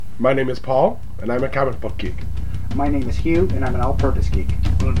My name is Paul, and I'm a comic book geek. My name is Hugh, and I'm an all-purpose geek.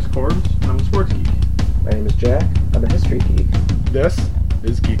 My name is Corbs, and I'm a sports geek. My name is Jack. I'm a history geek. This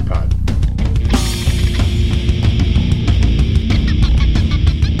is Geek Pod.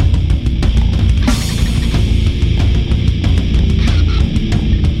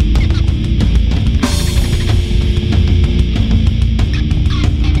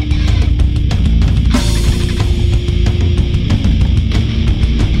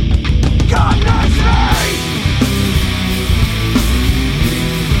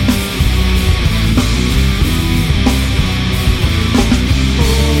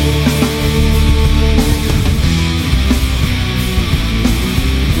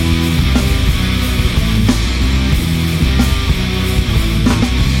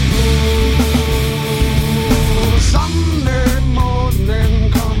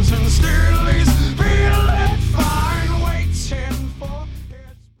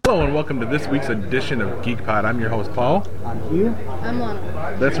 Welcome to this week's edition of Geek Pod. I'm your host, Paul. I'm Hugh. I'm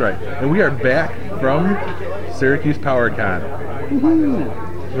Lana. That's right. And we are back from Syracuse PowerCon. Woohoo!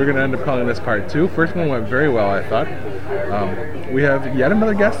 We're going to end up calling this part 2. First one went very well, I thought. We have yet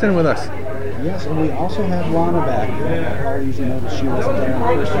another guest in with us. Yes, and we also have Lana back. Paul usually noticed she wasn't there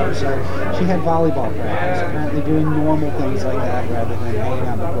on the first episode. She had volleyball practice, apparently doing normal things like that rather than hanging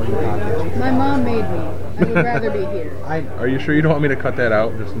out recording podcasts. My mom made me. I would rather be here. Are you sure you don't want me to cut that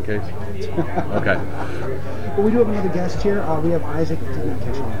out, just in case? Okay. Well, we do have another guest here. We have Isaac.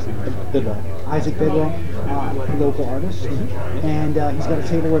 Bidwell. Isaac Bidwell, local artist, and he's got a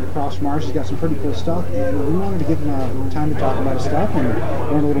table at Crossmarsh. He's got some pretty cool stuff, and we wanted to give him time to talk about his stuff and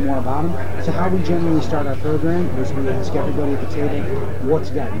learn a little more about him. So how we generally start our program is we ask everybody at the table,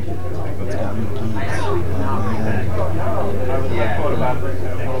 what's got you? What's got me geeks?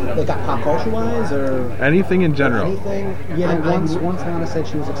 Like pop culture-wise, or anything in general? Anything? Yeah, once Lana said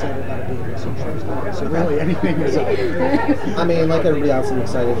she was excited about doing this, so really anything is up. I mean, like everybody else, I'm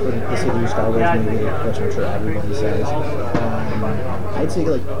excited for the new Star Wars movie, which I'm sure everybody says. I'd say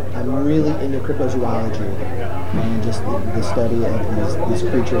I'm really into cryptozoology and just the study of these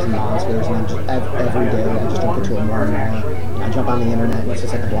creatures and monsters, and every day I just jump into it more and more. I jump on the internet and it's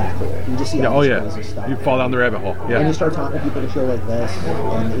just like a black hole. You just see all this crazy stuff. You fall down the rabbit hole. Yeah. And you start talking to people at a show like this,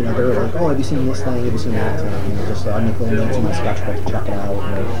 and they're like, "Oh, have you seen this thing? Have you seen that thing?" Just I make little notes in my sketchbook to check it out.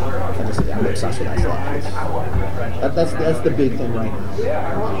 And I'm obsessed with that stuff. That's the big thing right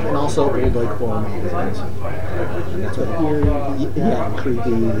now. And also old horror magazines. That's what creepy.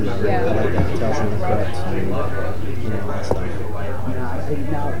 Yeah. I like that. Tales from the Crypt and all that stuff.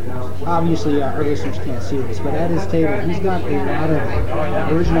 Now, obviously, our listeners can't see this, but at his table, he's got a lot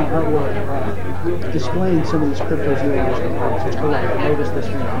of original artwork displaying some of these cryptozoological arts, which I noticed this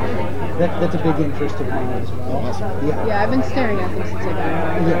one. That's a big interest of mine as well. Yeah, I've been staring at them since I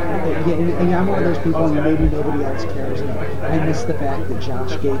got here. And I'm one of those people, and maybe nobody else cares. I miss the fact that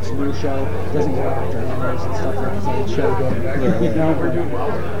Josh Gates' new show doesn't go after animals and stuff like that. His show did. I think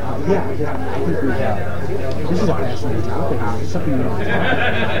this is a fascinating topic. It's something you don't talk about.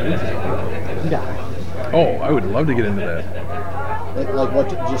 Yeah. Oh, I would love to get into that. Like what?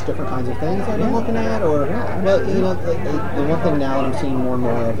 Just different kinds of things that I'm looking at, or well, the one thing now that I'm seeing more and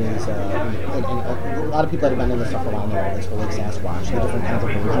more of is, and a lot of people that have been in this stuff for a while know this, but like Sasquatch, the different kinds of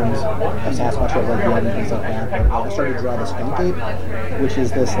versions of Sasquatch, like Yeti and things like that. But I started to draw the skunk ape, which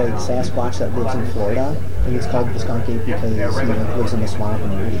is this like Sasquatch that lives in Florida, and it's called the skunk ape because it lives in the swamp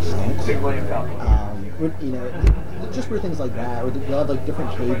and it really stinks. Just for things like that. We'll have like different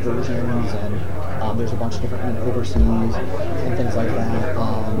cave versions, and there's a bunch of different overseas and things like that.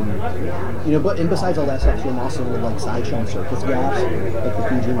 But besides all that stuff, I'm also with like sideshow and circus gaffs, like the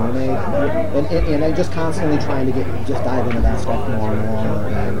Fiji Mermaid, and I'm just constantly trying to dive into that stuff more and more.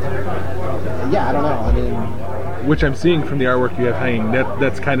 And I don't know. Which I'm seeing from the artwork you have hanging.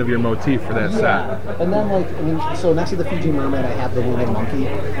 That's kind of your motif for that set. And then so next to the Fiji Mermaid, I have the Winged Monkey,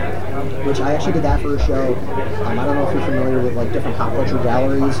 which I actually did that for a show. I don't know if you're familiar with like different pop culture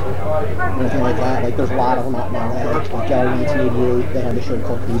galleries or anything like that. Like there's a lot of them out in LA. Like Gallery 1988, they had a show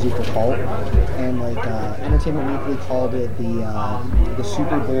called Crazy for Cult, and like Entertainment Weekly called it the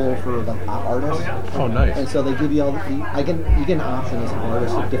Super Bowl for like pop artists. Oh, nice. And so they give you you get an option as an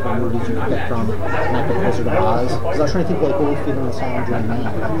artist of different movies you can pick from, and I picked Wizard of Oz. because I was trying to think like what would fit in the style I'm doing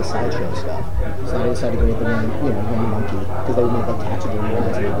now, like the sideshow stuff. So I decided to go with the Winnie Monkey because they would make like taxidermy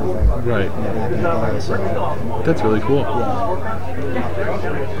ones and everything. Right. Back in the day, so That's really cool. yeah.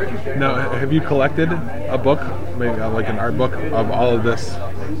 Now, have you collected a book, maybe like an art book of all of this?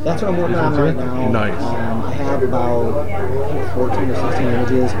 That's what I'm working on right now. Nice. I have about 14 or 16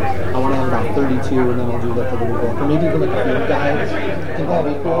 images. I want to have about 32, and then I'll do like a little book, or maybe even like a field guide. I think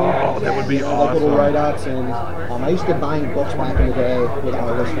that'd be cool. Oh, that would be Like awesome. little write-ups, and I used to buying books back in the day with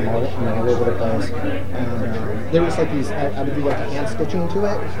artists from all over the place. And there was like these, I would do like hand stitching to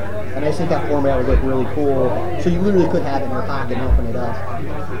it, and I just think that format would look really cool. So you literally could have it in your pocket and open it up.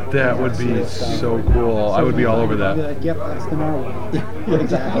 That would be so cool. I would be all over You'd be that. like, yep, that's the narwhal. Yeah,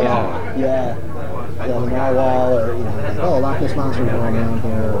 exactly. Oh. Yeah. The narwhal, or like, oh, Loch Ness Monster's going around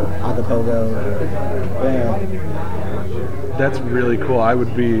here, or Agapogo, or yeah. That's really cool. I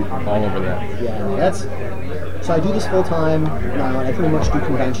would be all over that. Yeah, that's. So I do this full time now, and I pretty much do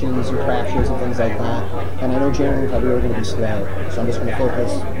conventions and craft shows and things like that. And I know January and February are going to be slow, so I'm just going to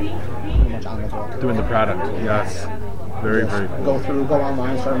focus pretty much on the book. Doing the product. Yes. Very, Just very cool. go through, go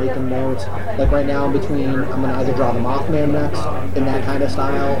online, start making notes. Like right now, I'm between, I'm going to either draw the Mothman next in that kind of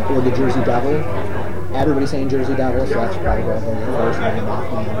style, or the Jersey Devil. Everybody's saying Jersey Devil, so that's probably where I'll go first, and then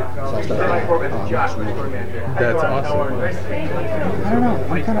Mothman. So I'll start that next week. That's awesome. I don't know.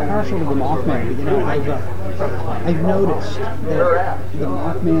 I'm kind of partial to the Mothman, but I've noticed that the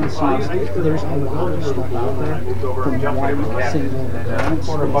Mothman seems there's a lot of stuff out there from one single occurrence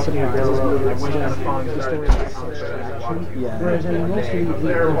that surprises me. It's still the story has such traction. Yeah. Whereas I mean, most of the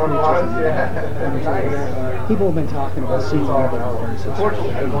people have been talking about seeing all the occurrences.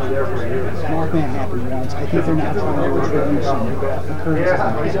 Mothman happened once. I think they're now trying to introduce some occurrences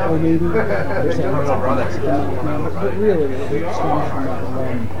like Mexico, maybe. They're saying it's like Mexican Mothman, but really it stems from that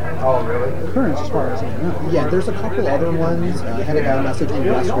one occurrence as far as I know. Yeah, there's a couple other ones. I had a guy message me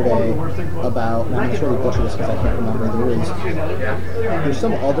yesterday about, and I'm not sure we butcher this because I can't remember. There's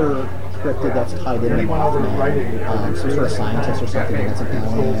some other cryptid that's tied into Mothman, some sort of scientist or something that's an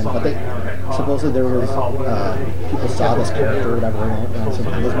alien. But they supposedly there was people saw this character or whatever and said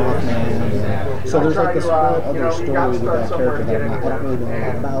it was Mothman. So there's like this whole other story with that character that I don't really know a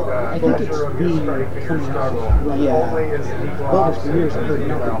lot about. I think it's being coming out. Yeah. Well, it's for years. I heard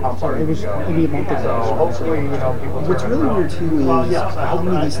nothing. So it was maybe a month ago. What's really weird too is how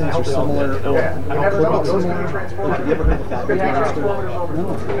many of these things are similar or could look similar. Like, have you ever heard of the Fat Monster? No.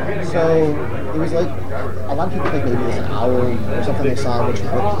 So it was like a lot of people think maybe it was an owl or something they saw, which the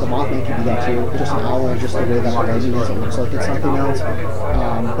Mothman could be that too. Just an owl, just the way that the writing is, it looks like it's something else.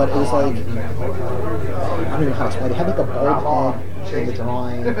 But it was like, I don't know how to explain it. It had like a bald head in the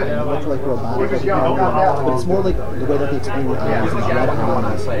drawing, and it looked like robotic, but it's more like the way that they explain the eyes is red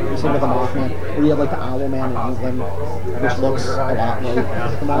eyes. You see with the Mothman, where you have like the Owl Man in England, which looks a lot like the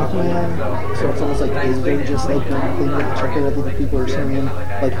Mothman. So it's almost like, is there just like one thing that particularly the people are saying?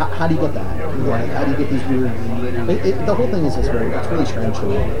 Like, how do you get that? Like, how do you get these weird? The whole thing is just very, it's really strange to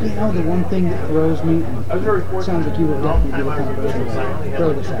me. You know, the one thing that throws me, it sounds like you would definitely be the kind of person to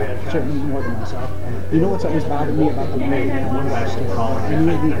throw this out, certainly more than myself. You know what's always bothered me about the movie and one of our stories?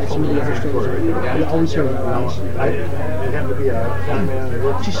 Any of some of the other stories, you always hear about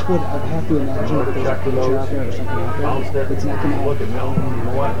just would I'd have to imagine if there's a creature out there or something out there that's not going to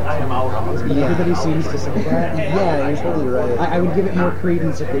Everybody seems to say that. Yeah, you're totally right. I would give it more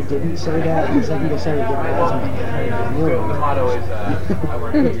credence if they didn't say that. The second they started giving it, but I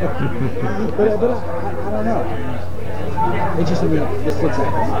don't know. It just, this looks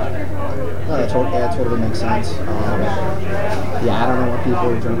like That totally makes sense. Yeah, I don't know what people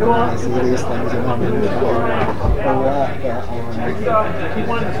are drinking when they see these things and what or what,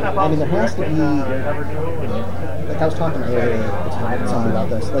 but I mean, there has to be, like I was talking earlier with somebody about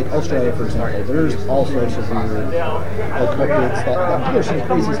this, like Australia, for example, there's all sorts of weird, like cryptids that there's some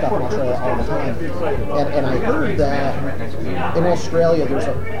crazy stuff in Australia all the time. And I heard that in Australia there's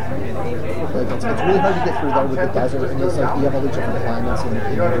like it's really hard to get through there with the desert, and it's like you have all these different climates and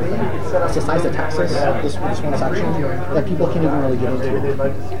everything. It's the size of Texas, this one section, that people can't even really get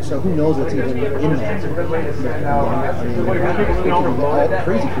into. So who knows what's even in there? I mean, it could be all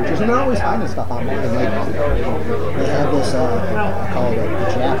crazy creatures, and they're always finding stuff online. Like, they have this, I call it the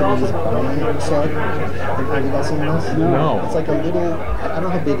Japanese bunny slug. Have you guys seen this? No. It's like a little, I don't know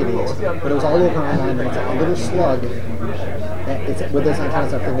how big it is, but it was all over online, and it's like a little slug. It's with this antenna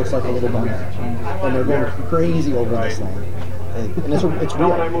stuff that looks like a little bunny, and they're going crazy over this thing. And it's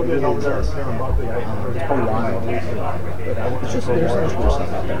real. It really exists. It's pretty wild. It's just there's so much cool stuff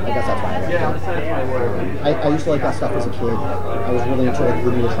out there. I guess that's why I like it. I used to like that stuff as a kid. I was really into like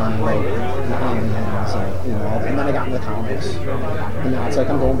Bermuda Triangle and Aliens, and then I got into comics. And now it's like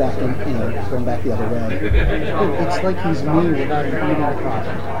I'm going back going back the other way. It's like he's me without reading the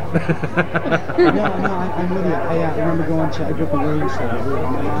comic. No, I'm with you. I remember going to I grew up in Williamston.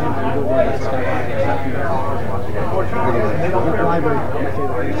 The library, my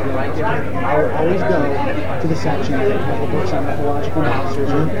favorite place to go. I would always go to the section that had the books on mythological monsters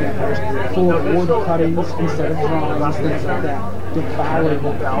and vampires, full of wood cuttings instead of drawings, things like that. Devoured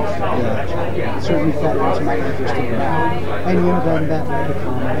books. It certainly fed into my interest in that. And then that led to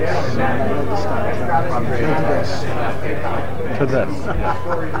comics, that led to Star Trek, To this.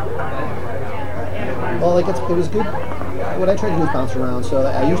 Well, like it was good. What I tried to do was bounce around. So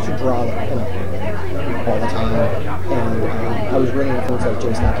I used to draw all the time, and I was really influenced like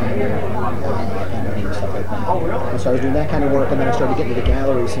Jason Cameron and stuff like that. And so I was doing that kind of work, and then I started getting into the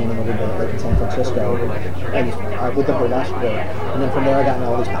gallery scene a little bit, like in San Francisco, and with the burlesque work. And then from there, I got into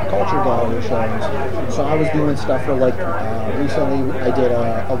all these pop culture gallery shows. So I was doing stuff for like recently, I did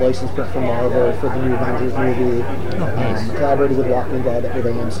a license print for Marvel for the new Avengers movie. Collaborated with Walking Dead with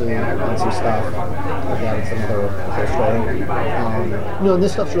AMC stuff. It's another story. And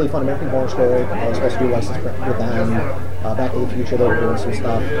this stuff's really fun. American Horror Story. I was supposed to do a license print with them. Back to the Future, they were doing some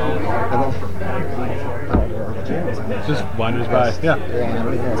stuff. And then, Just wanders by. Yeah. Yeah, I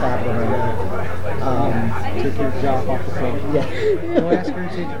don't even know what's happening right now. Take your job off the phone. Yeah. Go ask her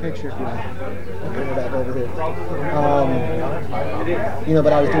to take a picture if you want. Bring her back over here.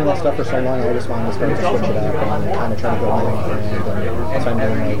 But I was doing that stuff for so long, I just wanted to start to switch it up and kind of try to build my own brand. And that's why I'm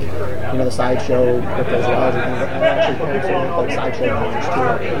doing the sideshow with those larger things. I'm actually like sideshow pictures too. So I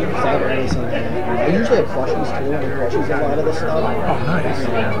haven't really seen that. I usually have plushies too, and plushies a lot of this stuff. Oh, nice.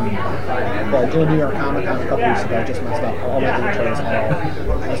 But doing New York Comic Con a couple weeks ago, I just messed up all my pictures.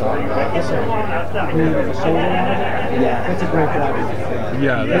 That's all. Yeah, That's a great problem.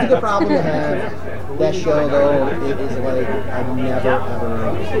 Yeah. it's a good problem to have. That show, though, it is like I've never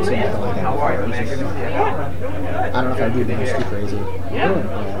ever seen anything like that before. It's just, I don't know if I'd do it. It's too crazy.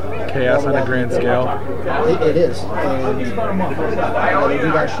 Chaos on a grand scale. It is. And they do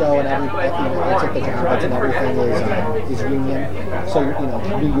that show, and it's at the conference, and everything is union. So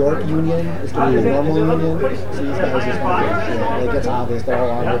New York union is doing the normal union. So these guys just it gets obvious they're all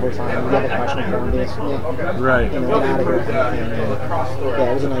on overtime. You have a question for them, Right. get out of here. And,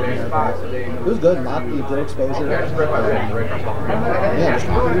 it was a nightmare. But it was good. A lot of good exposure. Just it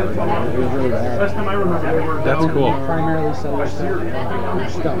was really bad. That's cool. Primarily sell your stuff.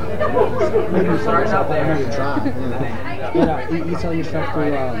 Maybe you sell yourself, but I know you're trying. You sell your stuff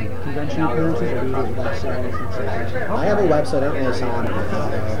through convention appearances, or do you do it without sales? I have a website. I don't really sell on it.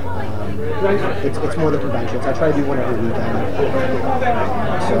 It's more the conventions. I try to do one every weekend.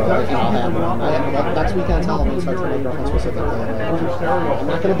 So I'll have one. Next weekend's Halloween, so I try to make specifically. I'm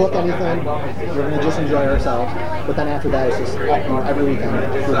not going to book anything. We're going to just enjoy ourselves. But then after that, it's just every weekend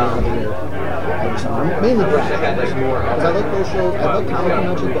for the end of the year. Mainly craft. Because I like those shows. I like comic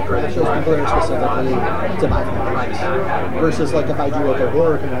conventions, but craft shows people are specifically to buy from the versus like if I do like a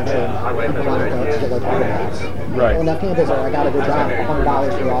horror convention, people want to get like autographs. Right. When that campus, I got a good job,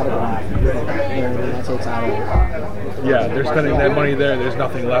 $100 for the autograph. And that takes out. Yeah, they're spending that money there. There's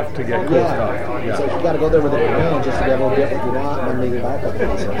nothing left to get cool stuff. Yeah. So you got to go there with a brand just to be able to get what you want, and then maybe buy a couple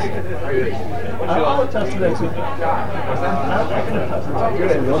pieces. I'll attest to that too. I can attest to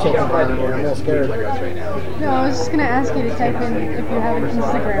that. You'll take them down here. I'm a little scared. No, I was just going to ask you to type in if you have an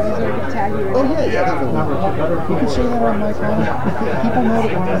Instagram so we can tag you. Oh, yeah, definitely. You can say that on microphone. People know that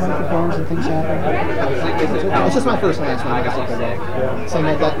we're on microphones and things happen. It's just my first and last name. I guess you can same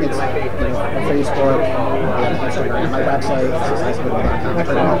like that. It's Facebook, Instagram, my website.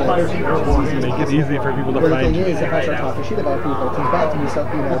 Make it easy for people to But the find thing you. is, if I start talking shit about people, it comes back to me so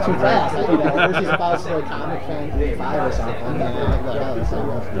too fast. Versus if I was like comic fan 5 or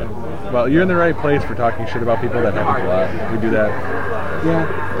something. Well, you're in the right place for talking shit about people that happens a lot. We do that. Yeah.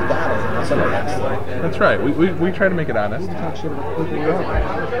 You got it. Somebody has to. That's right. We try to make it honest. Talk shit about the people we love.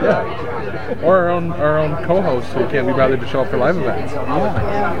 Yeah. Or our own co-hosts who can't be bothered to show up for live events.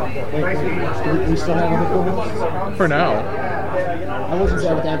 We still have other co-hosts? For now. I wasn't Is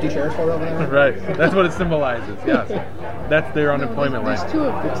that what the empty chairs for over there? Right. That's what it symbolizes. Yes. That's their unemployment There's line. two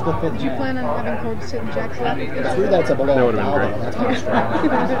of It's them. the fifth Did you man. plan on having Corb sit in Jack's lap? It's weird that it's a below That would've been dollar. great. That's kind of strong.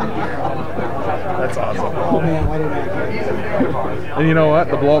 That's awesome. Oh man, why didn't I? And you know what?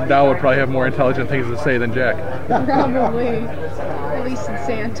 The blow-up doll would probably probably have more intelligent things to say than Jack. Probably. At least in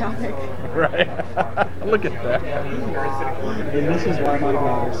sand topic. Right. Look at that. And this is why my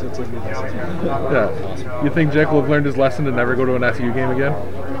daughter sits in the business. Yeah. You think Jack will have learned his lesson to never go to an SU game again?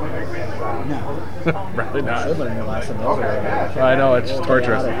 No. Probably Should not. learn your lesson. Those are I know, it's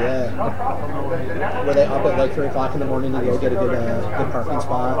torturous. Yeah. Were they up at like 3 o'clock in the morning to go get a good parking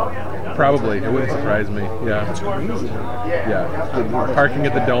spot? Probably. It wouldn't surprise me. Yeah. That's crazy. Yeah. Parking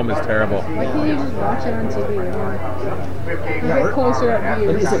at the Dome is terrible. Why can't you just watch it on TV? Get closer up But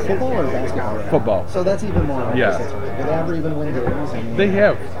views. is it football or basketball? Football. So that's even more. Yeah. Did they ever even win games? I mean, They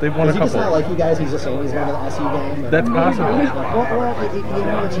have. They've won a Is he just not couple. like you guys? He's just saying he's going to the SU game. That's possible. Well, you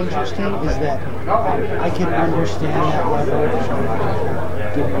know what's interesting is that I can understand that level of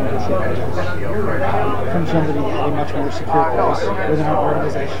giving from somebody at a much more secure place within our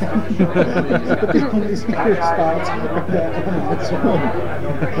organization. But the only secure spots are that one.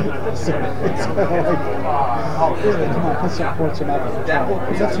 So it's kind of like, really, come on, put some ports about it.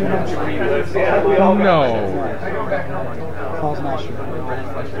 Is that too much? No. Paul's not sure.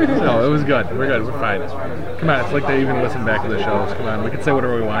 No, it was good. We're good. We're fine. Come on, it's like they even listen back to the shows. Come on, we can say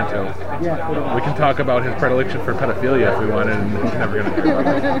whatever we want to. Yeah, put it on. We can talk about his predilection for pedophilia if we wanted, and he's never going to hear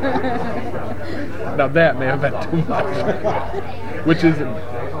about it. Now that may have been too much. Which is,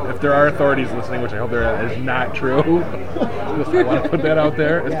 if there are authorities listening, which I hope there is not true. Just I want to put that out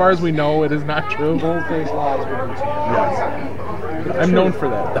there. As far as we know, it is not true. Bold-faced lies would be true. Yes. I'm known for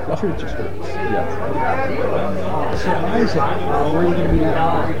that, The though. truth just hurts. Yes. So Isaac, where are you going to be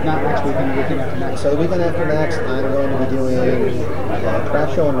next? Not next weekend, the weekend after next. So the weekend after next, I'm going to be doing a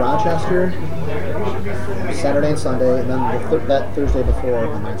craft show in Rochester, Saturday and Sunday, and then that Thursday before,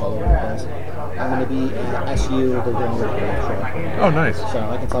 my mind's all over the place. I'm going to be at SU, they're doing a craft show. Oh, nice. So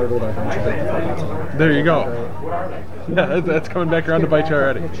I can tell everybody that I'm going to check the fuck out. There you go. Yeah, that's coming back around to bite you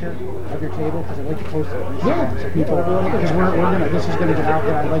already. Picture of your table because I'd like to post it. Yeah, so people, because we're gonna. This is gonna get out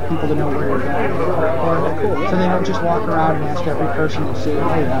there. I'd like people to know where you're going. So they don't just walk around and ask every person to say,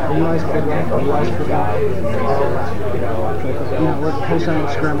 "Hey, are you guys good? Are you guys good?" You know, we'll post on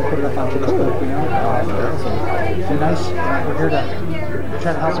Instagram. We'll put it up on Facebook. You know, be nice. We're here to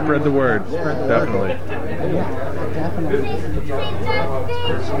try to help Spread the word. Spread the Definitely. word. Yeah, definitely.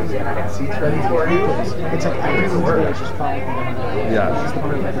 It's like everything today is just following.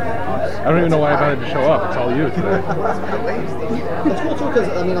 Yeah. I don't even know why I bothered to show up. It's all you today. It's cool too because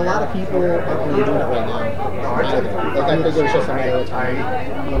I mean a lot of people aren't really doing it right now. Like I figure it's just a matter of time,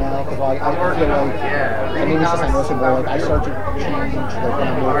 you know. Because like, I feel like I mean it's just I notice it more. Like I start to change like when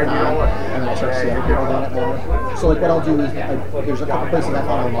I'm working out and I start to see other people doing it more. So like what I'll do is there's a couple places I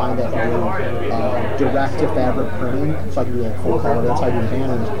found online that do direct to fabric printing, so I can do like full color. That's how I do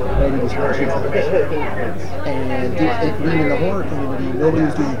banners. But I do these color sheets like this. And being in the horror community,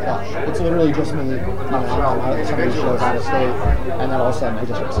 nobody's doing plush. It's literally just me. I'm out at some of these shows out of state, and then all of a sudden I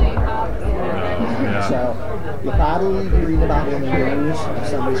just get Yeah. So you'll probably be reading about it in the news if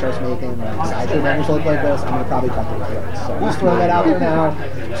somebody starts making like sideshow banners look like this. I'm gonna probably cut their throats. So just throw that out there now,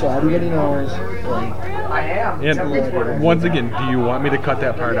 so everybody knows. And once again, do you want me to cut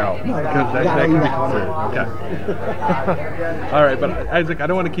that part out? Because that can be considered. Okay. All right, but Isaac, I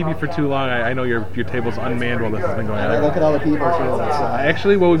don't want to keep you for too long. I know your table's unmanned while this has been going And I look on. at all the people too. It's,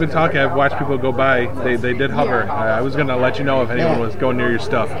 Actually, while we've been talking, I've watched people go by. They did hover. I was going to let you know if anyone was going near your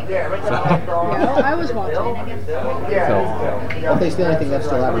stuff. So, Yeah, I was watching. so if they steal anything, that's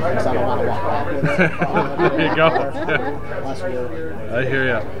still everything. So I don't want to walk backwards. there you go. Unless we're I hear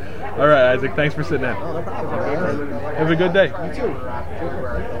you. All right, Isaac, thanks for sitting in. no problem. Man. Have a good day. You too.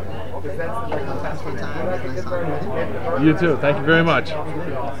 Thanks for your time. Nice talking with you. You too. Thank you very much.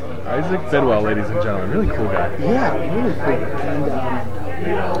 Isaac Bidwell, ladies and gentlemen. Really cool guy. Yeah, really cool.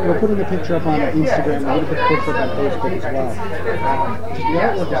 And we're putting a picture up on Instagram. We're going to put a picture up on Facebook as well. Just the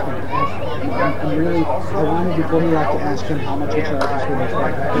artwork is fantastic. I'm really, I wanted before he left to ask him how much he charges for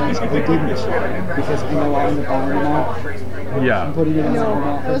those things. I didn't, because I know I'll end up buying them all. Yeah. I'm putting it in No,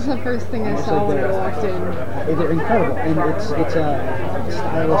 my that was office. the first thing I saw when I walked in. They're incredible, and it's a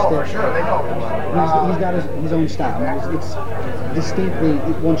stylistic. He's got his own style. It's distinctly,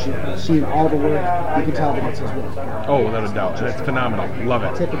 once you see all the work, you can tell that it's his work. Oh, without a doubt. And it's phenomenal. Love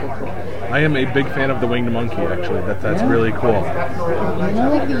it. Typical Crow. I am a big fan of the Winged Monkey, actually. That's really cool. I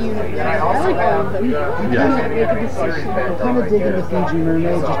like the unit. I like all of them. Yeah. Make a decision. I'm kind of digging the Fiji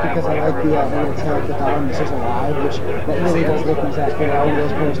Mermaid just because I like the little tag at the bottom that says alive, which that really does look exactly like one of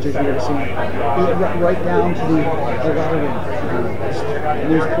those posters you've ever seen. Right down to the lettering.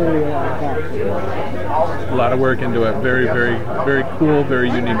 There's clearly a lot of thought. A lot of work into it. Very, very, very cool, very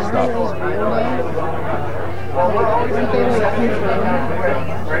unique stuff. Aren't they like confirmed?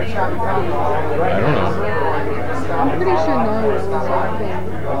 I don't know. I'm pretty sure narwhals are a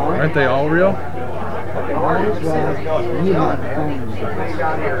thing. Aren't they all real? Ours, well, you have phones.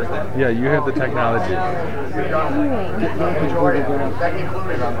 Yeah, you have the technology.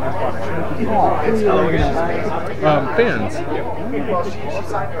 Fans.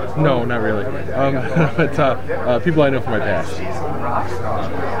 No, not really. It's people I know from my past.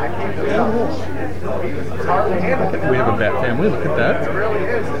 We have a bat family. Look at that.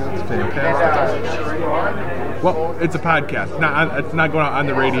 It's fantastic. Well, it's a podcast. It's not going out on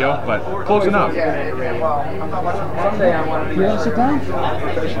the radio, but close enough. You want to sit down?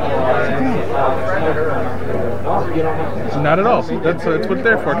 Not at all. That's what it's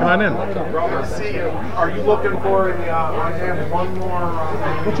there for. Come on in. Are you looking for the, I have one more...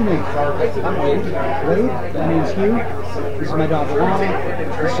 What's your name? I'm Wade. Wade? My name's Hugh. This is my dog, Lana.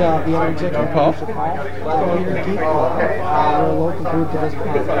 This is the other executive Paul. producer, Paul. We're here at Geek Club. We're a local group that does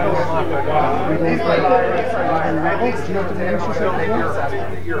podcasts. We go for did you know to introduce yourself as well?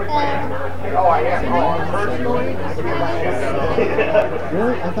 Oh, I am.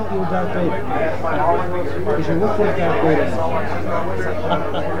 Really? I thought you were Darth Vader. Because you look like Darth Vader.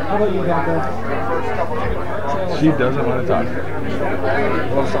 How about you, Becca? She doesn't want to talk.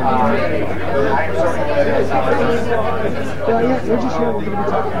 Well, yeah, we're just here. We're going to be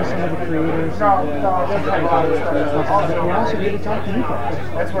talking to some of the creators. But we're also here to talk to you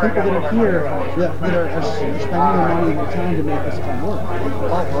guys. People that are here that are spending their money and their time to make this fun work.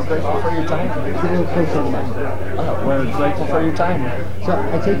 We're grateful for your time. Get a little closer to the mic. We're grateful for your time. So, I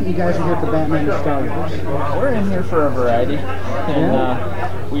take it you guys are here for Batman and Star Wars. We're in here for a variety,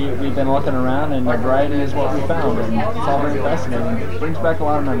 and we've been looking around, and the variety is what we found, and it's all very fascinating. It brings back a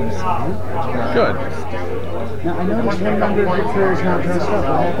lot of memories. Good. Now, I noticed one member of the crew is not dressed up.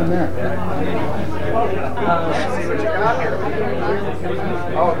 What happened there?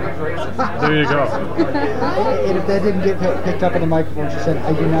 There you go. And if that didn't get picked up on the microphone, she said,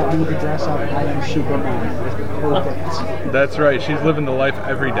 I do not need to dress up. I am Superman. Perfect. That's right. She's living the life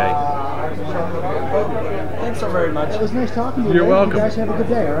every day. Thanks so very much. It was nice talking to you. You're Ray. welcome. You guys have a good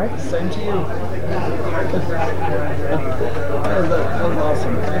day, all right? Same to you. That was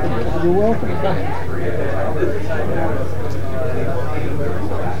awesome. You're welcome.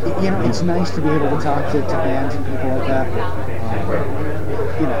 You know, it's nice to be able to talk to bands and people like that.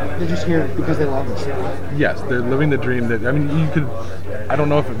 You know, they're just here because they love this stuff. Yes, they're living the dream. That I mean, you could. I don't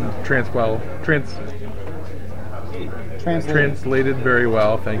know if it translated very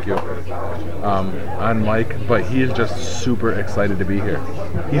well. Thank you. On Mike, but he is just super excited to be here.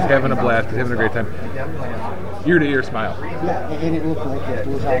 He's having a blast. He's having a great time. Ear to ear smile. Yeah, and it looked like it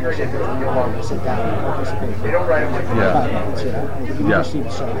was almost like you wanted to sit down and participate for 5 minutes, you know? He Yeah. just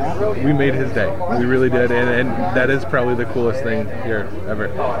seemed so happy. We made his day. We really did, and that is probably the coolest thing here ever.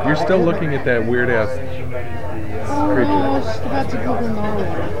 You're still looking at that weird ass Oh creature. no, it's about to Google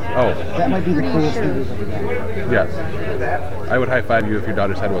narwhal. Oh, That might be the Pretty coolest sure. thing we've ever done. yes. I would high five you if your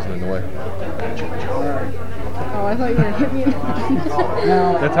daughter's head wasn't in the way. Oh, I thought you were going to hit me.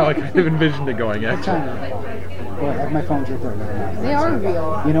 Now, That's how I kind of envisioned it going, what actually. time? Go ahead, my phone's right there. Never mind. They are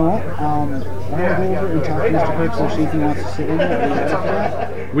real. You know what? Why don't I go over and talk to Mr. Hertzler, see if he wants to sit in there? Are you ready for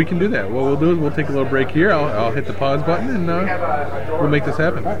that? We can do that. What we'll do is we'll take a little break here. I'll hit the pause button and we'll make this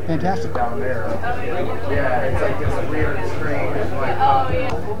happen. All right, fantastic.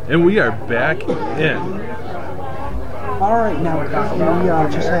 And we are back in. All right, now we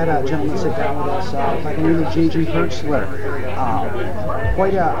just had a gentleman sit down with us by the name of J.G. Hertzler.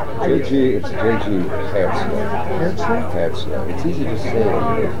 Quite a... It's JG Hertzler. Hertzler? Hertzler. It's easy to say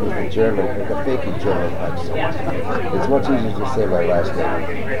with a German, with a fakey German accent. It's much easier to say my last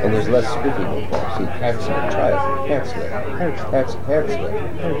name. And there's less speaking involved. See, Hertzler, try it. Hertzler. Hertzler.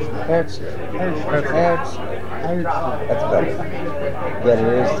 Hertzler. Hertzler. That's better than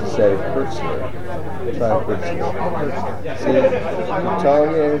it is to say Hertzler. Try Hertzler. See, the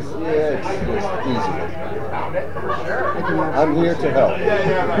tongue is, it's easy. I'm here to help.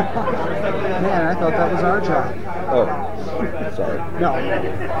 Man, I thought that was our job. Oh, sorry.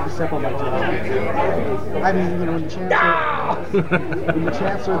 No, step on my toe. I mean, you know, when the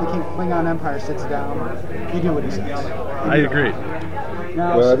Chancellor of the Klingon Empire sits down, you do what he says. I agree.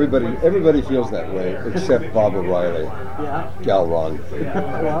 Now, Well, everybody feels that way, except Bob O'Reilly. yeah. Galron.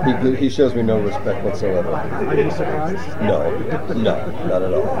 Well, He shows me no respect whatsoever. are you surprised? No, not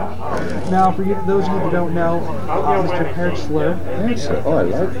at all. Now, for you, those of you that don't know, Mr. Hertzler. Hertzler. Oh, I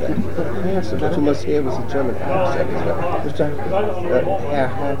like that. Hertzler. But you must hear it was a German accent. Mr. Herr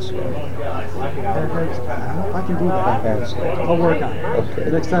Hertzler. I can do that. Hertzler. I'll work on it. Okay.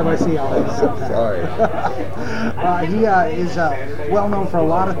 The next time I see you, I'll I'm so sorry. He is well known for a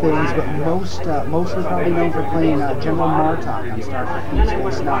lot of things, but mostly probably known for playing General Martok on Star Trek Deep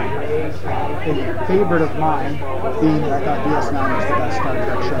Space Nine. A favorite of mine being that I thought DS9 was the best Star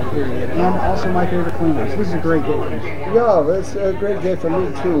Trek show, period. And also my favorite Klingons. This is a great day for me. Yeah, it's a great day for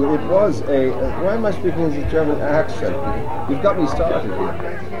me too. It was why am I speaking as a German accent? You've got me started here.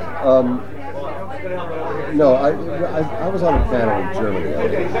 No, I was on a panel in Germany. I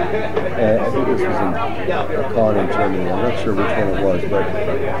think this was in a con in Germany. I'm not sure which one it was, but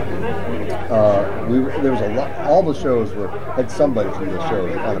there was a lot. All the shows had somebody from the show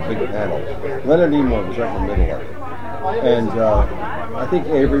on a big panel. Leonard Nimoy was right in the middle of it, and I think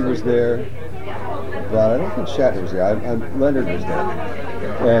Avery was there. But I don't think Shatner was there. Leonard was there.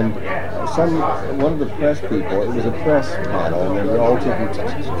 And one of the press people, it was a press panel, and they were all taking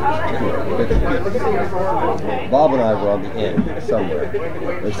pictures. Bob and I were on the end somewhere.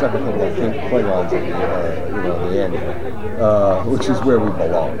 They stuck a couple of Klingons at the end, which is where we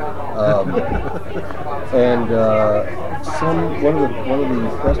belong. One of the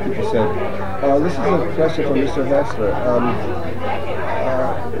press people said, "This is a question from Mr. Hessler.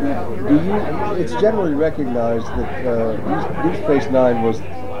 It's generally recognized that Deep Space Nine was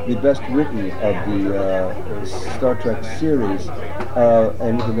the best written of the Star Trek series,"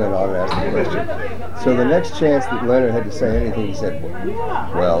 and he went on and asked the question. So the next chance that Leonard had to say anything, he said,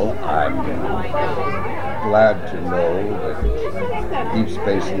 "Well, I'm glad to know that Deep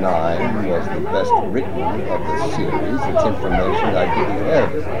Space Nine was the best written of the series. It's information I didn't have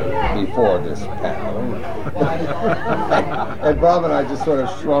before this panel." And Bob and I just sort of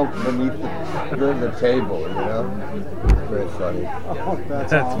shrunk beneath the table, you know. Very funny. Oh,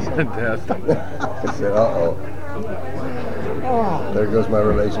 that's awesome. Fantastic. I said, "Uh-oh. There goes my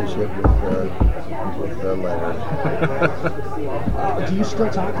relationship with Leonard." Do you still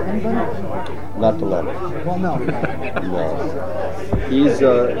talk to anybody? Not to Leonard. Well, no. No. He's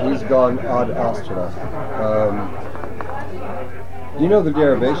gone ad astra. You know the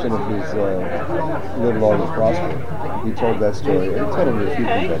derivation of his "Live Long and Prosper"? He told that story. He told it at a few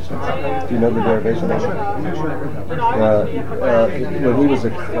conventions. Do you know the derivation of it? When he was a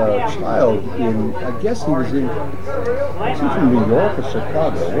child, I guess he was from New York or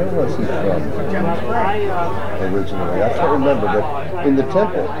Chicago. Where was he from originally? I can't remember, but in the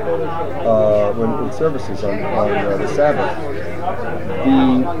temple, when in services on the Sabbath,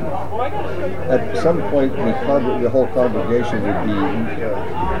 at some point the whole congregation would be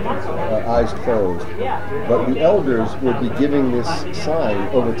eyes closed, but the elders would be giving this sign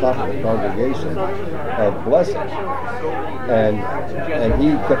over top of the congregation of blessing, and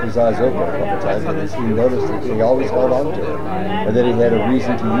he kept his eyes open a couple times, and he noticed that he always held on to it, and then he had a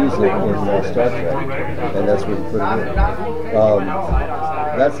reason to use it in Star Trek, and that's where he put it in.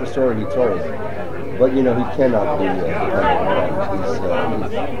 That's the story he told. But you know, he cannot be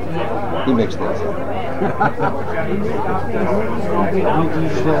he makes things up.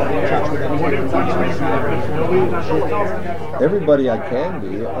 Everybody I can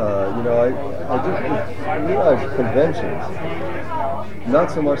be. I realize conventions, not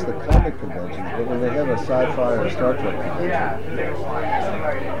so much the comic conventions, but when they have a sci-fi or Star Trek convention.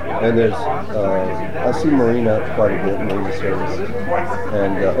 And there's, I see Marina quite a bit, Marina Service,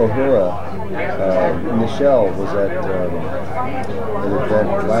 and Uhura. Michelle was at an event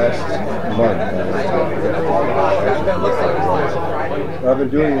last month. I've been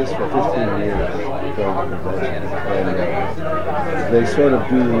doing this for 15 years, going to conventions, and they sort of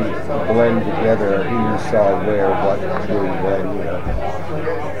do blend together who you saw where, what, who, when, you know.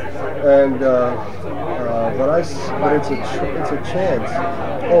 And but it's a chance.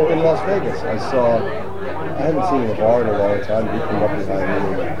 Oh, in Las Vegas, I haven't seen LeVar in a long time. He came up behind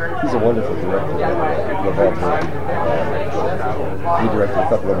me. He's a wonderful director, LeVar Burton. He directed a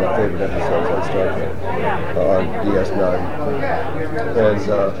couple of my favorite episodes on Star Trek, on DS9.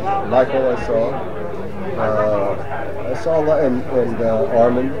 And Michael I saw a lot, and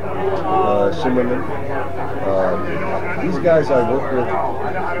Armin, Shimmerman. These guys I worked with,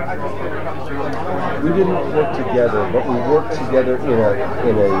 we didn't work together, but we worked together in a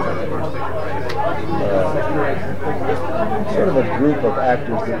sort of a group of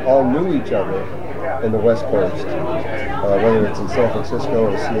actors that all knew each other in the West Coast, whether it's in San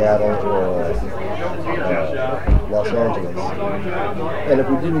Francisco or Seattle or Los Angeles. And if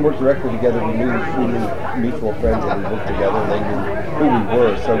we didn't work directly together, we knew mutual friends and we worked together, and they knew who we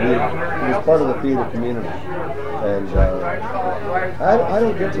were. So it was part of the theater community. And I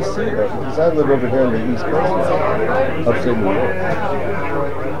don't get to see that because I live over here on the East Coast now, upstate New York.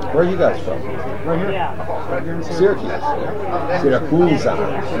 Where are you guys from? Right here. Right here in Syracuse. Syracuse.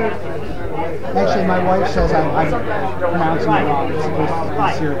 Actually, my wife says I'm pronouncing it wrong. It's supposed to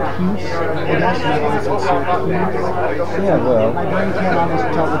be Syracuse. I guess my wife says Syracuse. Yeah, well. My brain can't always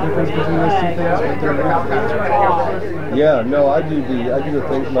tell the difference between those two things, but they're right. Yeah, no, I do the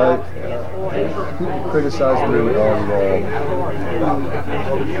thing. My people criticize me on.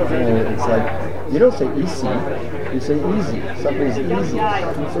 It's like you don't say easy, you say easy. Something's easy.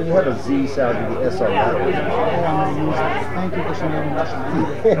 So you have a Z sound to the S on that one. Thank you for sharing that.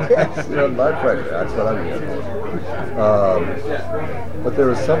 Yes, my pleasure. That's what I'm here for. But there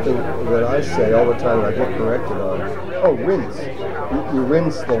is something that I say all the time and I get corrected on. Oh, rinse. You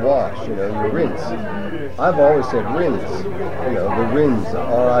rinse the wash, you rinse. I've always said rinse. The rinse,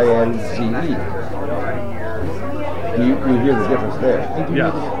 R-I-N-Z-E. You hear the difference there?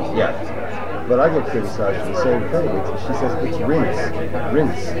 Yes. Yeah. But I get criticized for the same thing. She says it's rinse.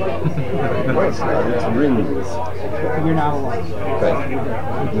 Rinse. No, it's not. It's rinse. You're not alone. Thank you,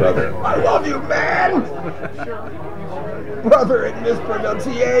 brother. I love you, man! Brother in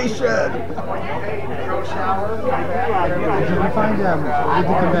mispronunciation! Did you find with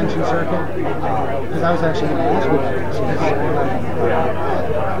the convention circuit? Because I was actually going to ask you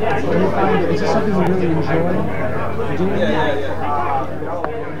that. Do you find is this something you really enjoy doing?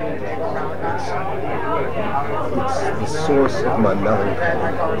 It's the source of my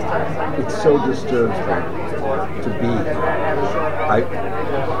melancholy. It so disturbs me to be.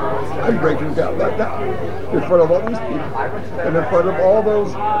 I'm breaking down right now in front of all these people and in front of all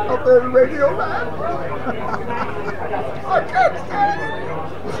those out there in Radio Land. I can't stand it.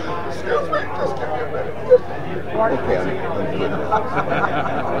 Excuse me, just give me a minute. Okay, I'm good now.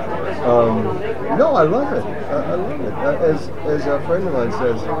 No, I love it. I love it. As a friend of mine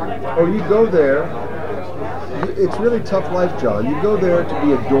says, oh, you go there. It's really tough life, John. You go there to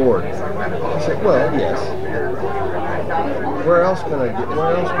be adored. I said, well, yes. Where else can I be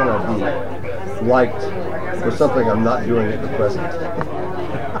liked for something I'm not doing at the present?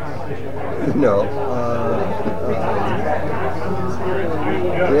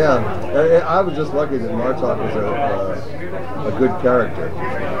 Yeah. I was just lucky that Martok was a good character,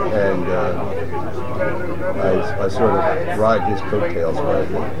 and I sort of ride his coattails quite a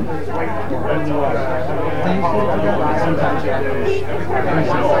bit. Thankful for that. Sometimes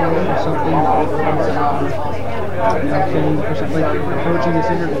something approaching this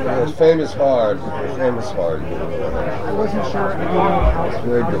interview. Yes, fame is hard. Fame is hard. I wasn't sure how It's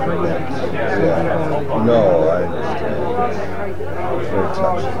very different. Yeah. No, I understand. It's very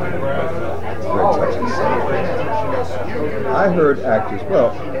touching. It's very touching stuff. I heard actors,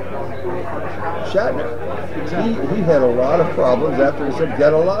 well, Shatner, he had a lot of problems after he said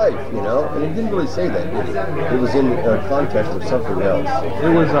get a life, and he didn't really say that, did he? It was in context of something else. It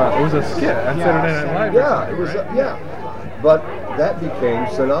was a skit on Saturday Night Live. Yeah, it was, But that became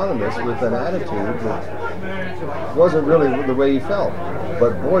synonymous with an attitude that wasn't really the way he felt.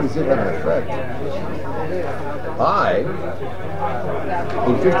 But boy, does it have an effect.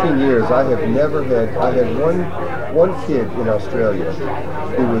 In 15 years, I had one kid in Australia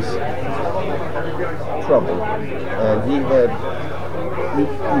who was troubled, and he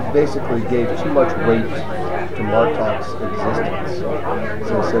basically gave too much weight to Martok's existence.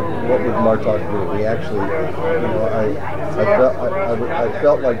 So I said, what would Martok do? He actually, I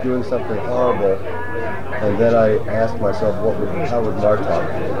felt like doing something horrible, and then I asked myself, how would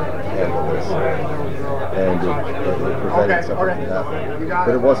Martok handle this? And it prevented something from happening.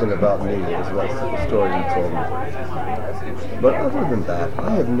 But it wasn't about me, it was about the story you told me. But other than that,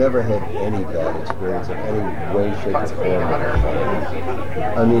 I have never had any bad experience of any way, shape, or form.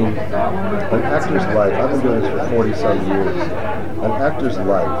 I mean, an actor's life, I've been doing this for 40-some years, an actor's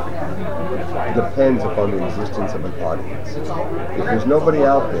life depends upon the existence of an audience. If there's nobody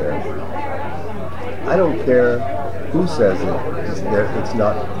out there, I don't care who says it's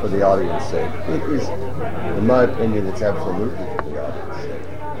not for the audience's sake. It is, in my opinion, it's absolutely for the audience's sake.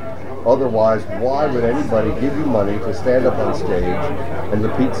 Otherwise, why would anybody give you money to stand up on stage and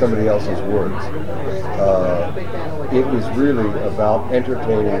repeat somebody else's words? It was really about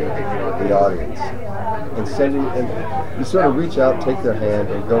entertaining the audience and you sort of reach out, take their hand,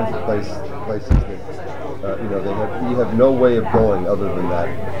 and go to places that you have no way of going other than that,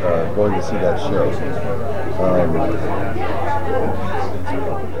 going to see that show.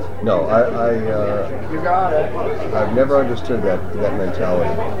 No, You got it. I've never understood that mentality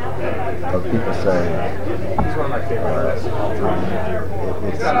of people saying He's one of my favorites.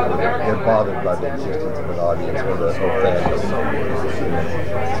 they're bothered by the existence of an audience or the fandom.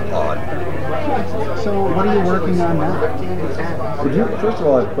 It's odd. So what are you working on now? First of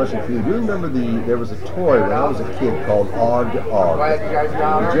all, I have a question for you. Do you remember there was a toy when I was a kid called Og Og? Glad you guys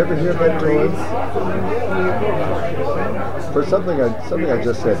got Did you ever hear that toy? For something I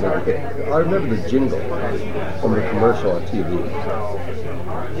just said, I remember the jingle from the commercial on TV.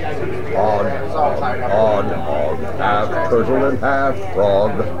 Og, half turtle and half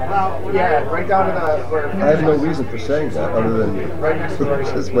frog. Yeah, right down to the. I have no reason for saying that other than it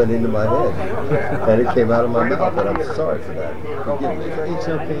just went into my head. And it came out of my mouth, and I'm sorry for that. Forgive me. It's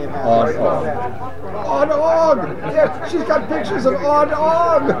okay. It Og happens. Og. Og Og! Yeah, she's got pictures of Og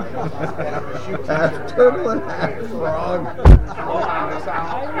Og! Half turtle and half frog.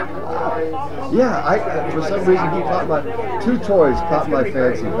 Yeah, for some reason two toys caught my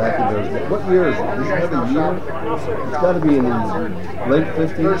fancy back in those days. What year is it? Does it have a year? It's got to be in the late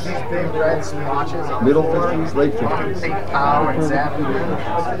 50s, Big red splotches. middle 50s, late 50s. Pink cow and zap.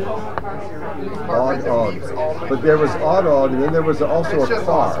 Odd Og. But there was Odd Og, and then there was also a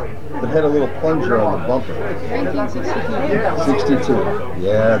car that had a little plunger on the bumper. 1962. 62.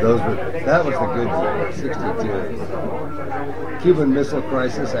 Yeah, that was the good year. 62. Cuban Missile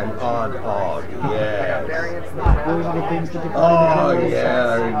Crisis and Odd Og. Yeah. Those are the things to define. Oh, yeah,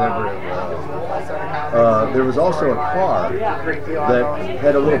 I remember it well. There was also a car that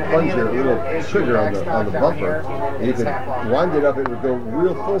had a little plunger, a little trigger on the bumper, and you could wind it up, it would go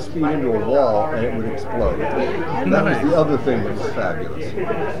real full speed into a wall, and it would explode. And that was the other thing that was fabulous.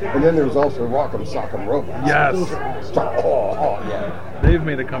 And then there was also Rock'em Sock'em Robots. Yes. Oh, yeah. They've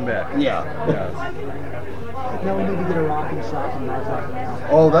made a comeback. Yeah. No, we need to get a rock and sock and rock now.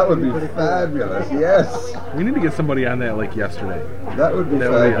 Oh, that would be fabulous. Yes. We need to get somebody on that like yesterday. That would be That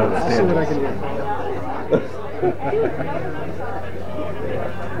would be fabulous. I'll see what I can do.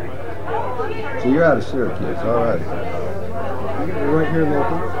 So you're out of Syracuse, all right. We're right here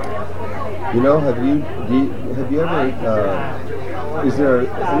local. You know, have you ever, is there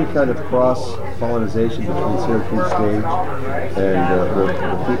any kind of cross-pollinization between Syracuse Stage and the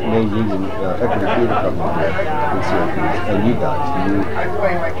main union Equity Theater Company in Syracuse and you guys? Is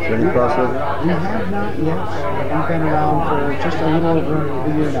there any crossover? We have not yet. We've been around for just a little over a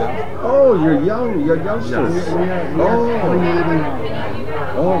year now. Oh, you're youngsters. We are creating.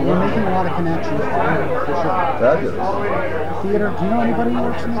 Oh, We're wow. making a lot of connections for sure. Fabulous. Theater. Do you know anybody who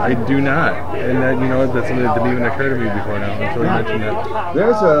works in the I do not, and that that's something that didn't even occur to me before now until you mentioned that.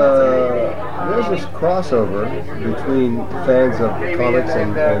 There's this crossover between fans of comics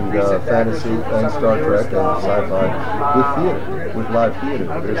and fantasy and Star Trek and sci-fi with theater, with live theater.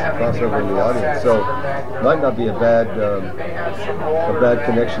 There's a crossover in the audience, so might not be a bad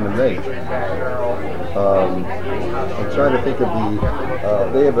connection to make. I'm trying to think of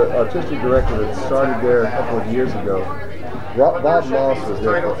they have an artistic director that started there a couple of years ago. Bob Moss was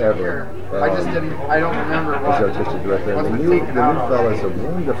there forever. I don't remember As what. artistic director, and the new fellow is a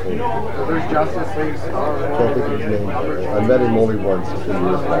wonderful. There's Justice League. Can't think of his name. I met him only once a few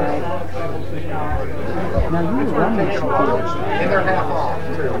years back. Now you were running some theaters. And they're half off,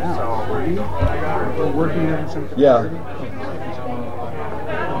 too. So. We're working on some. Yeah.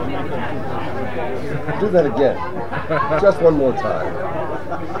 Do that again. Just one more time.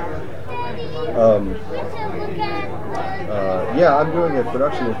 Yeah, I'm doing a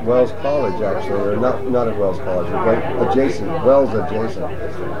production at Wells College, actually, or not at Wells College, but Wells adjacent,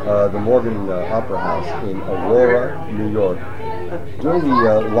 the Morgan Opera House in Aurora, New York, doing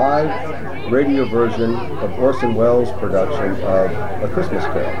the live radio version of Orson Welles' production of A Christmas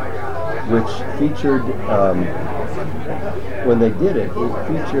Carol, which featured, when they did it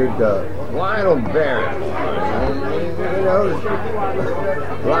featured Lionel Barrymore. You know,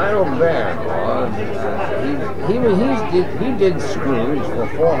 Lionel Barrymore. He did Scrooge for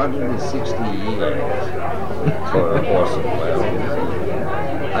 460 years for Orson Welles.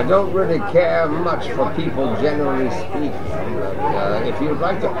 I don't really care much for people generally speaking. But, if you'd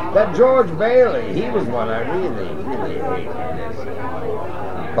like to, that George Bailey, he was one I really hated.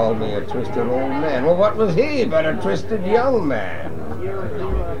 He called me a twisted old man. Well, what was he but a twisted young man?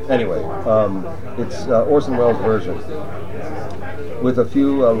 Anyway, it's Orson Welles' version with a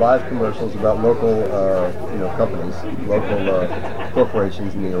few live commercials about local, companies, local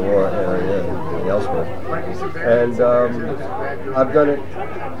corporations in the Aurora area and elsewhere. And I've done it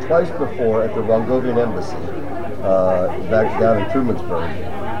twice before at the Rongovian Embassy, back down in Trumansburg.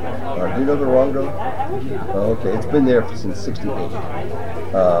 Do you know the Rongo? Oh, okay, it's been there since '68.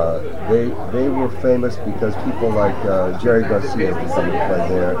 They were famous because people like Jerry Garcia would come and play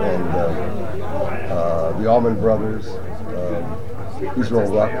there, and the Allman Brothers. These were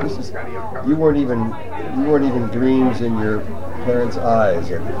all rock pieces. You weren't even dreams in your parents'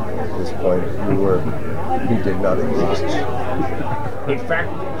 eyes at this point. He did not exist. In fact,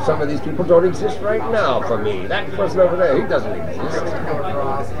 some of these people don't exist right now for me. That person over there, he doesn't exist.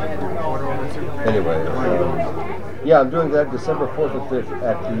 Anyway, yeah, I'm doing that December 4th and 5th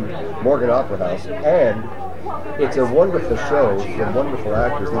at the Morgan Opera House, and it's a wonderful show from wonderful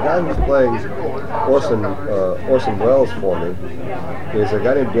actors. The guy who's playing Orson Welles for me is a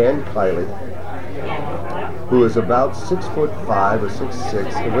guy named Dan Kiley, who is about 6'5" or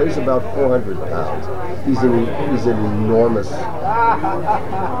 6'6". He weighs about 400 pounds. He's an enormous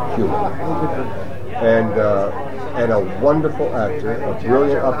human, and a wonderful actor, a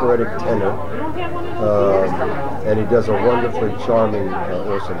brilliant operatic tenor, and he does a wonderfully charming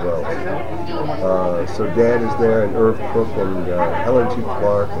Orson Welles. So Dan is there, and Irv Cook, and Helen T.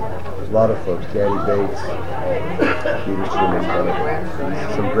 Clark, and a lot of folks, Danny Bates, Peter Schumann,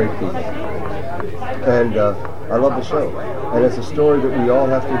 some great people. And I love the show. And it's a story that we all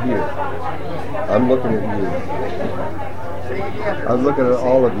have to hear. I'm looking at you. I'm looking at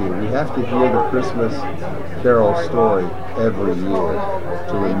all of you. We have to hear the Christmas Carol story every year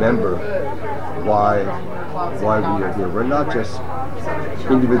to remember why we are here. We're not just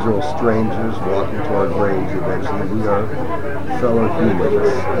individual strangers walking to our graves eventually. We are fellow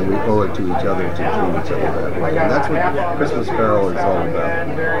humans, and we owe it to each other to treat each other that way. And that's what Christmas Carol is all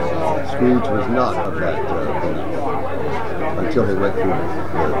about. Scrooge was not of that until they went through the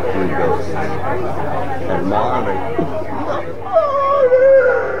three ghosts. And Marley.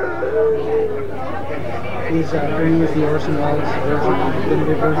 Is the Orson Welles version, the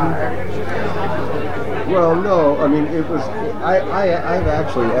definitive version? Well, no. I mean, it was. I've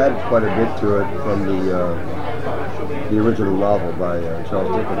actually added quite a bit to it from the original novel by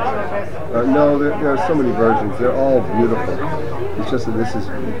Charles Dickens. No, there are so many versions. They're all beautiful. It's just that this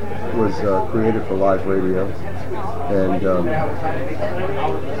was created for live radio, and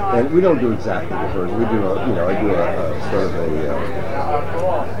we don't do exactly the version. We do I do a sort of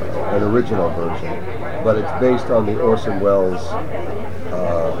an original version, but it's based on the Orson Welles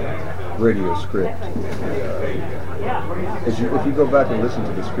radio script. If you go back and listen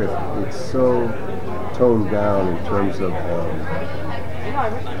to the script, it's so toned down in terms of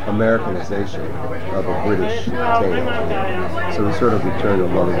Americanization of a British tale. So we sort of return a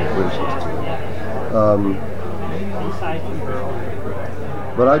lot of the Britishness to it.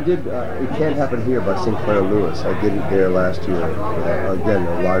 But I did, It Can't Happen Here by Sinclair Lewis. I did it there last year. Again,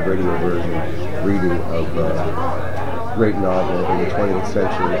 a live radio version reading of great novel in the 20th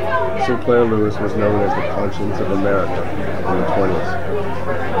century. Sinclair Lewis was known as the conscience of America in the 20s.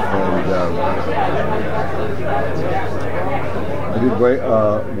 And I did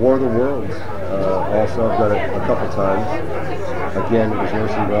War of the Worlds. Also, I've done it a couple times. Again, it was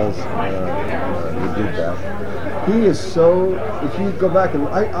Orson Welles who did that. He is so, if you go back, and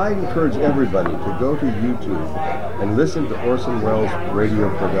I encourage everybody to go to YouTube and listen to Orson Welles' radio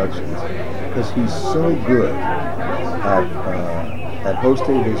productions, because he's so good at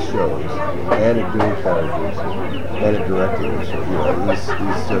hosting his shows and at doing characters and at directing his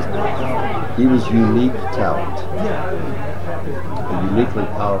shows. He was unique talent, a uniquely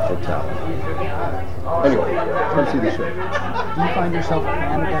powerful talent. Anyway, come see the show. Do you find yourself a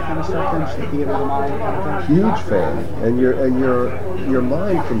fan of that kind of stuff, then? Just the theater of the mind kind of thing? Huge fan, and your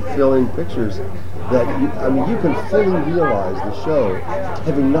mind can fill in pictures that you can fully realize the show,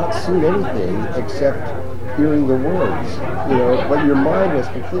 having not seen anything except hearing the words, but your mind has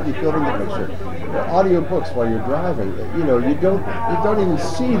completely filled in the picture. Audio books while you're driving, you don't even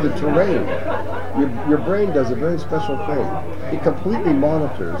see the terrain. Your brain does a very special thing. It completely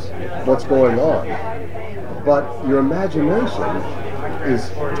monitors what's going on, but your imagination is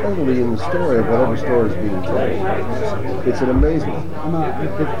totally in the story of whatever story is being told. It's an amazement. I'm a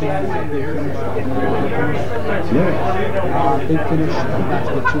big fan of Big Finish. Yeah. Big Finish, not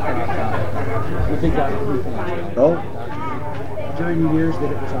to get too far off topic. The big guy from Big Finish. Oh? During the years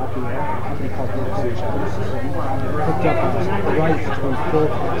that it was off the air, a company called Big Finish picked up the rights to full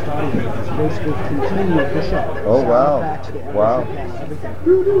cast audience to basically continue the show. Oh, wow. Wow. Everything.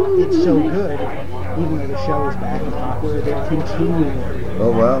 It's so good, even though the show is back in popular, they're continuing.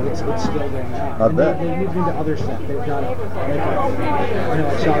 Oh, wow. It's still going on. I bet. They moved into other stuff. They've got I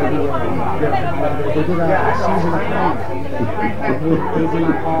saw they did a season of Fame with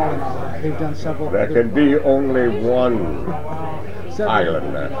Adrian Paul and all that. They've done several. There can be only one. several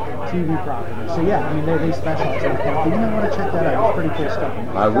Islander. TV properties. So yeah, I mean they specialize in that. But you might want to check that out. It's pretty cool stuff.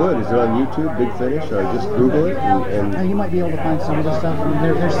 I would. Is it on YouTube, Big Finish, or just Google it? And you might be able to find some of the stuff. I mean,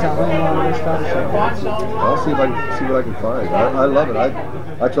 they're selling a lot of their stuff. So. I'll see if I can see what I can find. I love it.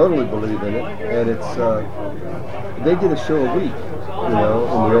 I totally believe in it, and it's they did a show a week. In the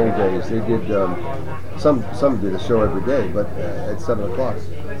old days, they did. Some did a show every day, but at 7 o'clock.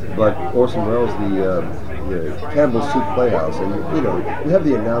 But Orson Welles, the Campbell's Soup Playhouse, and you have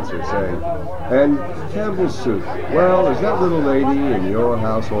the announcer saying, and Campbell's Soup. Well, is that little lady in your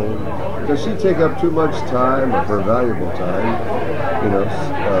household? Does she take up too much time of her valuable time?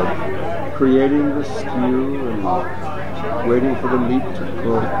 Creating the stew and waiting for the meat to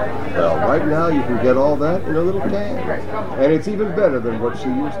cook. Well, right now you can get all that in a little can. And it's even better than what she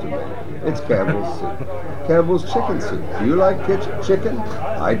used to make. It's Campbell's Soup. Campbell's Chicken Soup. Do you like chicken?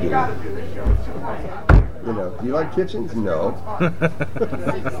 I do. Do you like kitchens? No.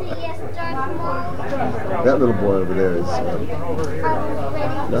 That little boy over there is,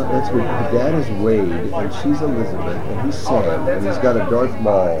 that's weird. Her dad is Wade, and she's Elizabeth, and he's Sam, and he's got a Darth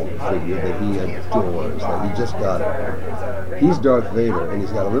Maul figure that he adores, that he just got it. He's Darth Vader, and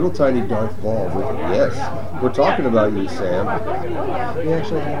he's got a little tiny Darth Maul with him. Yes, we're talking about you, Sam. You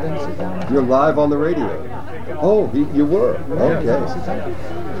actually had them sit down? You're live on the radio. Oh, you were? Okay.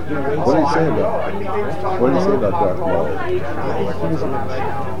 What did he say about Darth Maul?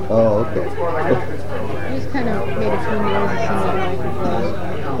 Oh, okay. He just kind of made a few noises in the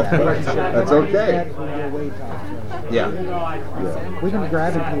microphone. That's okay. Yeah. We've been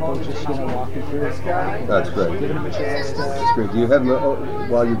grabbing people just, walking through. That's great. Giving them a chance to... That's great. Do you have them,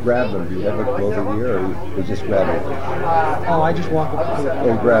 while you grab them, do you have them over here, or you just grab them? Oh, I just walk up to people.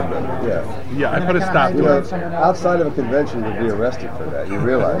 And grab them, yeah. Yeah, I put a stop to it. Outside of a convention, you'll be arrested for that. You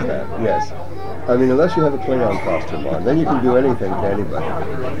realize that, yes. I mean, unless you have a Klingon costume on, then you can do anything to anybody.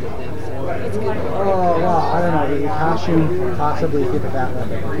 Oh, well, I don't know. The costume, possibly, if it that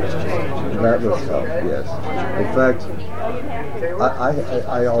level. That was tough, yes. In fact,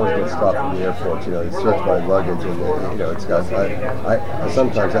 I always get stopped in the airport, you search my luggage, and, it's got, I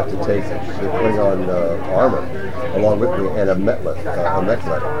sometimes have to take the Klingon armor along with me, and a meklet,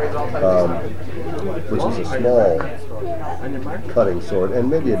 which is a small cutting sword, and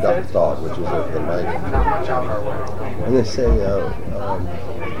maybe a dog, which is a knife. And they say,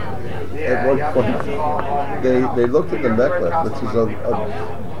 at one point, they looked at the meklet, which is a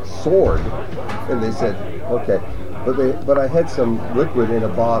sword, and they said, okay, but I had some liquid in a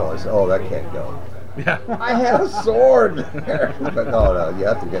bottle. I said, oh, that can't go. Yeah. I had a sword there. But no, you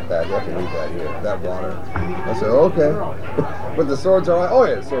have to get that. You have to leave that here, that water. I said, okay. But the swords are, oh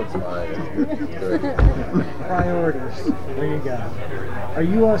yeah, the swords are fine. Good. Priorities. There you go. Are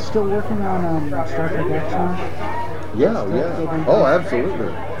you still working on Star Trek X-Men? Yeah. Oh,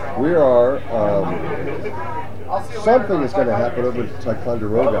 absolutely. We are, something is going to happen over at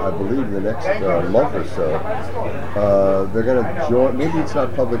Ticonderoga, I believe, in the next month or so. They're going to join, maybe it's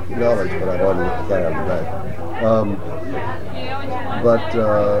not public knowledge, but I've already looked at that. But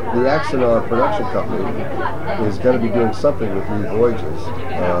the Axanar production company is going to be doing something with New Voyages,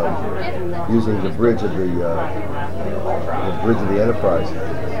 using the bridge of the Enterprise.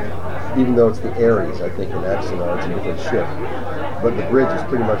 Even though it's the Ares, I think, in Axanar, it's a different ship. But the bridge is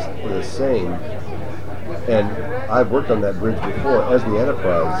pretty much the same. And I've worked on that bridge before as the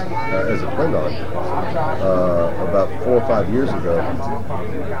Enterprise, as a Klingon, about 4 or 5 years ago.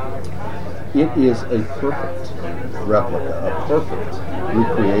 It is a perfect replica, a perfect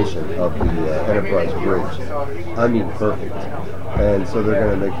recreation of the Enterprise bridge. I mean perfect. And so they're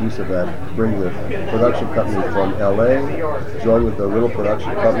going to make use of that, bring the production company from LA, join with the little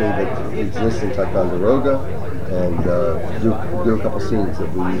production company that exists in Ticonderoga, and do a couple scenes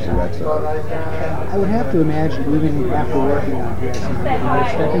that we use in Axanar. I would have to imagine, even after working on this,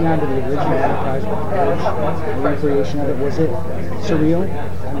 stepping onto the original Enterprise the recreation of it, was it surreal? I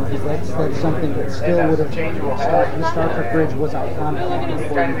mean, because that's something that still would have, the Star Trek bridge was iconic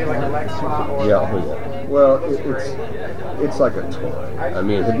before you Yeah. Well, it's like a toy. I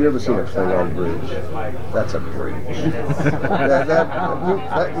mean, have you ever seen a Klingon bridge? That's a bridge.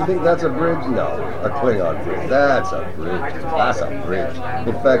 You think that's a bridge? No, a Klingon bridge. That's a bridge. That's a bridge.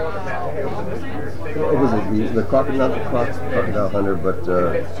 In fact, what was it? The Crocodile Hunter, but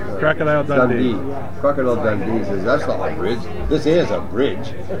Crocodile Dundee. Crocodile Dundee says that's not a bridge. This is a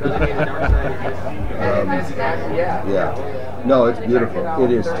bridge. Yeah. No, it's beautiful.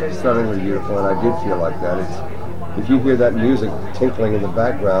 It is stunningly beautiful, and I did feel like that. If you hear that music tinkling in the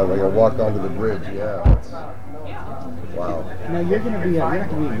background when you walk onto the bridge, yeah. Wow. Now you're not going to be in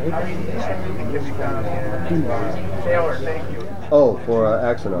makeup for this, right? Taylor, thank you. Oh, for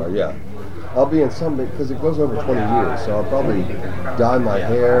Axonar, yeah. I'll be in some, because it goes over 20 years, so I'll probably dye my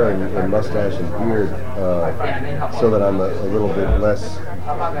hair and mustache and beard so that I'm a little bit less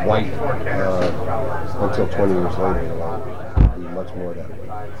white until 20 years later. I'll be much more that way.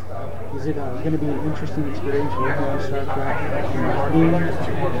 Is it going to be an interesting experience working on Star Trek being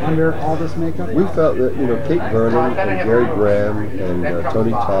under all this makeup? We felt that, Kate Vernon and Gary Graham and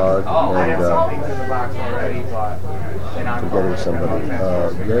Tony Todd and forgetting somebody.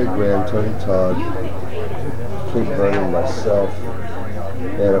 Gary Graham, Tony Todd, Kate Vernon, myself,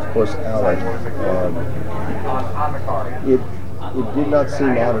 and of course Alec. It did not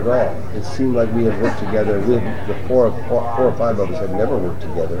seem odd at all. It seemed like we had worked together. The four or five of us had never worked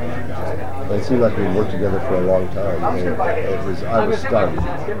together. And it seemed like we had worked together for a long time. And I was stunned.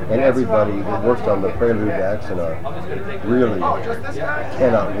 And everybody who worked on the Prelude to Axonar really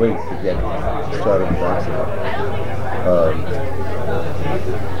cannot wait to get started with Axonar.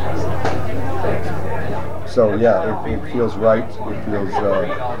 So yeah, it feels right. It feels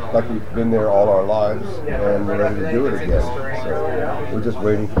like we've been there all our lives and we're ready to do it again. So we're just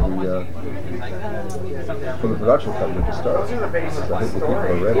waiting for the production company to start. So I think the people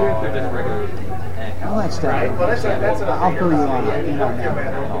are ready. All that stuff. I'll fill you on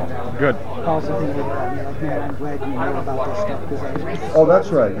that. Good. Calls and things like that. Like, man, I'm glad you know about this stuff because Oh, that's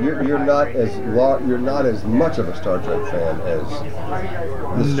right. You're not as much of a Star Trek fan as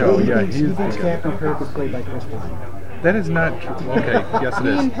No, yeah, he thinks Captain Kirk is played by Chris Pine. that is not true. Okay, yes it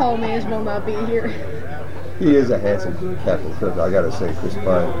Me and is. Paul may as well not be here. he is a handsome Captain Kirk. I gotta say, Chris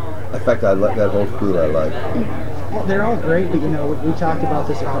Pine. In fact, I like that whole crew. I like. Well, they're all great, but we talked about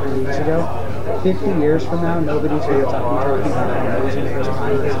this a couple of weeks ago. 50 years from now, nobody's going to be talking about how amazing Chris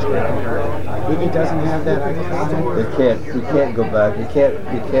Pine is as Captain Kirk. It doesn't have that iconic. We can't go back. We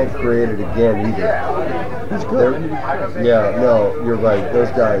can't create it again either. He's good. Yeah, no, you're right. Those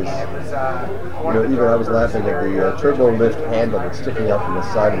guys. Even I was laughing at the turbo lift handle that's sticking out from the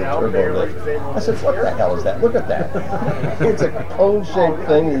side of the turbo lift. I said, "What the hell is that? Look at that! It's a cone-shaped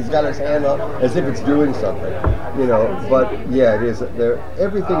thing. And he's got his hand up as if it's doing something." But yeah, it is.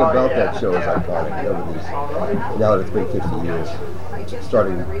 Everything about that show is iconic. Now that it's been 50 years,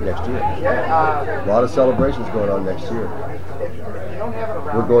 starting next year. A lot of celebrations going on next year.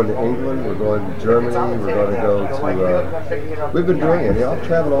 We're going to England, we're going to Germany, we're going to go to, we've been doing it. I've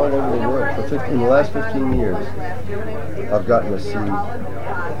traveled all over the world. In the last 15 years, I've gotten to see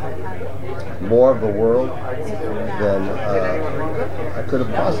more of the world than I could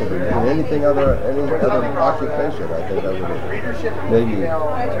have possibly in any other occupation. I think I would have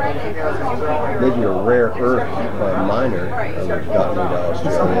maybe a rare earth miner I would have gotten into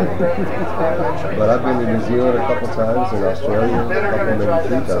Australia. But I've been to New Zealand a couple times, and Australia a couple, maybe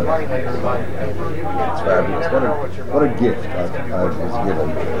 3 times. It's fabulous. What a gift I was given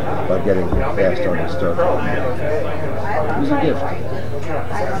by getting cast on the Star Trek. It was a gift.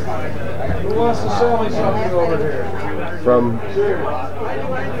 Who wants to sell me something over here? From, a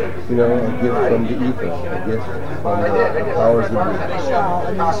gift from the ether, a gift from the powers that be.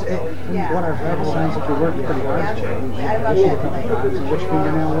 From what I've read, it sounds like you're working pretty hard for it. You auditioned a couple times. And which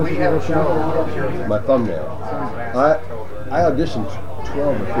fingernail was it you were showing? My thumbnail. I auditioned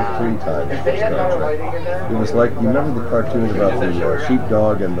 12 or 15 times for Star Trek. It was like, you remember the cartoon about the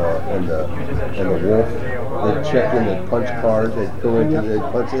sheepdog and the wolf? They'd check in, they'd punch cards, they'd go into, they'd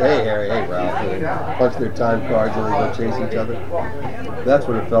punch, hey Harry, hey Ralph, and they'd punch their time cards and they'd go chase each other. That's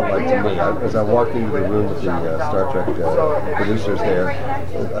what it felt like to me. As I walked into the room with the Star Trek producers there,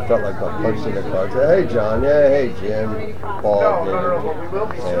 I felt like I punched in the cards. Hey John, yeah, hey Jim, Paul,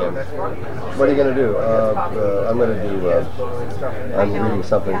 David, Sam. What are you going to do? I'm reading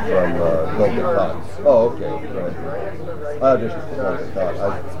something from Golden Cod. Oh, okay. I auditioned for Golden Cod.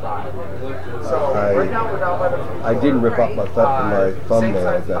 I didn't rip off my thumbnail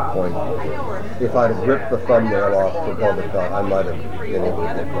at that point. If I'd have ripped the thumbnail off for Golden Cod, I might have been able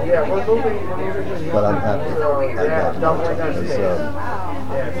to get Golden. But I'm happy I got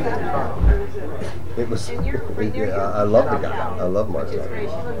it was. I love the guy. I love Marcel.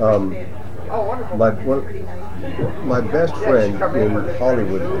 My best friend in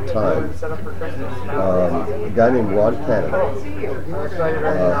Hollywood at the time, a guy named Ron Canada,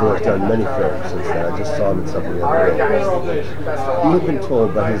 who has done many films since then. I just saw him in something the other day. He had been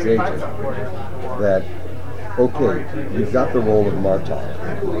told by his agent that, okay, you've got the role of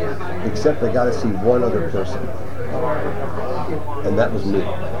Martok, except they got to see one other person, and that was me.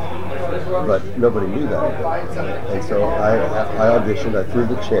 but nobody knew that. And so I auditioned. I threw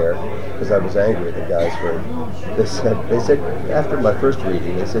the chair because I was angry at the guys for. They said after my first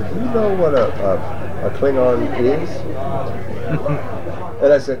reading, they said, "Do you know what a Klingon is?"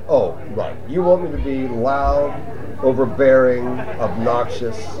 And I said, "Oh, right. You want me to be loud, overbearing,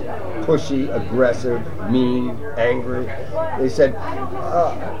 obnoxious, pushy, aggressive, mean, angry?" They said,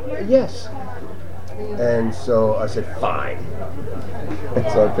 "Yes." And so I said, "Fine." And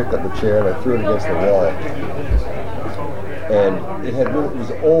so I picked up the chair and I threw it against the wall. And it was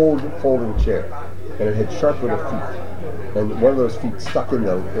an old folding chair, and it had sharp little feet. And one of those feet stuck in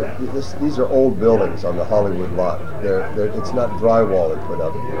these are old buildings on the Hollywood lot. It's not drywall they put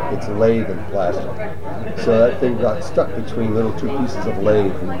up, it's lathe and plaster. So that thing got stuck between little two pieces of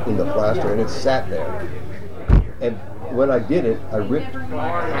lathe in the plaster, and it sat there. And when I did it, I ripped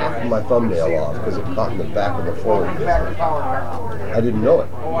half of my thumbnail off because it caught in the back of the fold. I didn't know it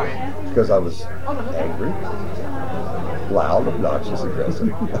because I was angry, loud, obnoxious,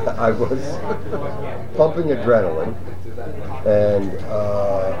 aggressive. I was pumping adrenaline, and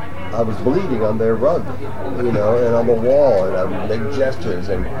I was bleeding on their rug, and on the wall, and I would make gestures,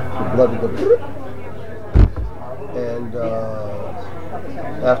 and the blood would go. And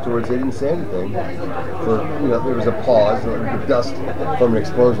afterwards, they didn't say anything. There was a pause. The dust from an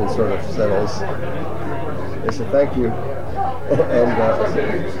explosion sort of settles. They said, "Thank you," and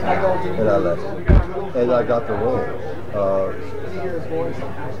I left. And I got the role.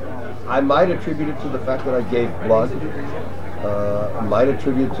 I might attribute it to the fact that I gave blood. I might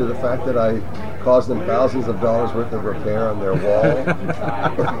attribute it to the fact that I caused them thousands of dollars worth of repair on their wall.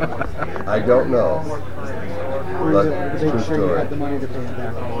 I don't know. But it's a true story. You had the money to pay them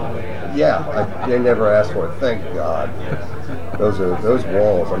back. Yeah, they never asked for it. Thank God. Those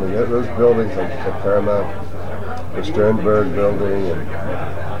walls. I mean, those buildings like the Paramount, the Sternberg building, and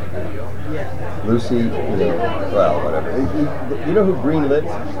Lucy. Whatever. You know who greenlit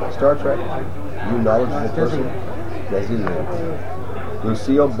Star Trek? You knowledgeable person? Desi Lee.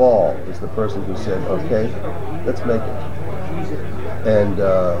 Lucille Ball is the person who said, "Okay, let's make it." And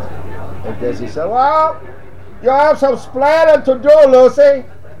Desi said, "Well, you have some splaining to do, Lucy."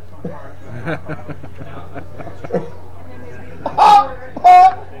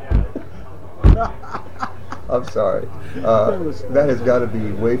 I'm sorry. That has got to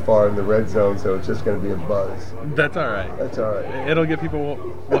be way far in the red zone, so it's just going to be a buzz. That's all right. That's all right. It'll get people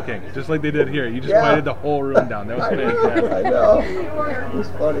looking, just like they did here. You just quieted the whole room down. That was fantastic. I know. It was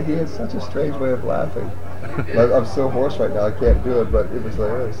funny. He had such a strange way of laughing. I'm so hoarse right now, I can't do it, but it was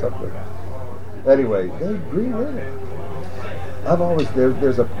like something. Anyway, they greenlit it.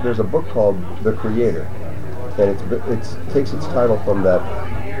 There's a book called The Creator, and it takes its title from that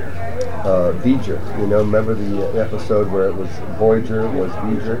V'ger. Remember the episode where it was Voyager was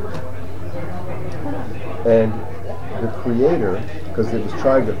V'ger, and the Creator, because it was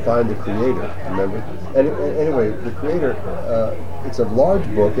trying to find the Creator. Remember? And anyway, the Creator. It's a large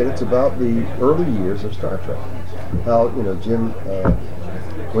book, and it's about the early years of Star Trek. How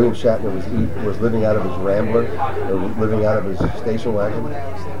William Shatner was living out of his Rambler, or living out of his station wagon,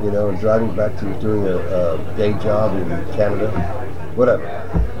 and driving back to doing a day job in Canada, whatever.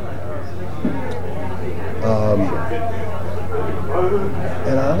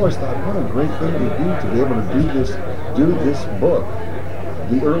 And I always thought, what a great thing to be able to do this book,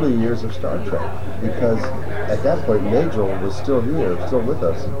 the early years of Star Trek, because at that point Majel was still here, still with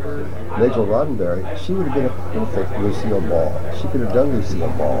us. Majel Roddenberry, she would have been a perfect Lucille Ball. She could have done Lucille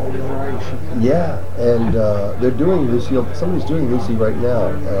Ball. Yeah, and they're doing Lucille. Somebody's doing Lucy right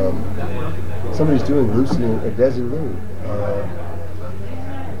now. Somebody's doing Lucy and Desi Lee.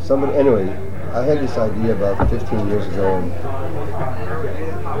 Anyway, I had this idea about 15 years ago, and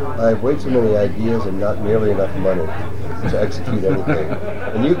I have way too many ideas and not nearly enough money to execute anything.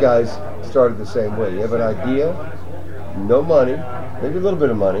 And you guys started the same way. You have an idea, no money, maybe a little bit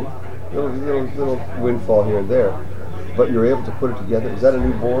of money, little windfall here and there, but you're able to put it together. Is that a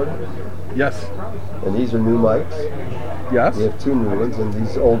new board? Yes. And these are new mics? Yes. We have two new ones, and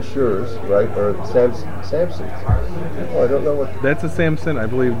these old Sures, right, are Samsons. Oh, I don't know what... That's a Samson. I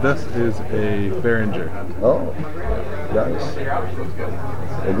believe this is a Behringer. Oh, nice.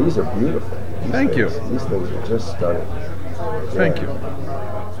 And these are beautiful. Thank you. These things are just stunning. Thank you.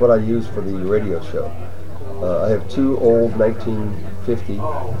 It's what I use for the radio show. I have two old 1950,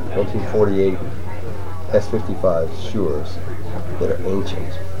 1948 S55 Sures that are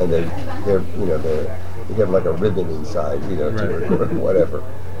ancient, and they have like a ribbon inside, right, or whatever.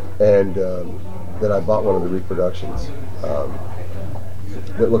 And then I bought one of the reproductions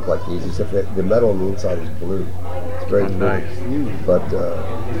that looked like these, except that the metal on the inside is blue. It's Very Nice. pretty.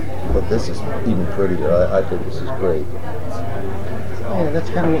 But this is even prettier. I think this is great. Yeah, that's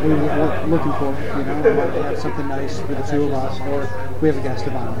kind of what we were looking for. You know, we wanted to have something nice for the two of us, or we have a guest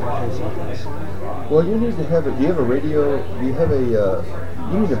of honor in case of this. Well, you need to have it. Do you have a radio? Do you have a?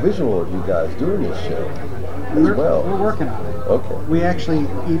 You need a visual of you guys doing this show as well. We're working on it. Okay. We actually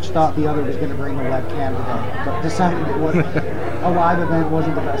each thought the other was going to bring a webcam today, but decided it wasn't. A live event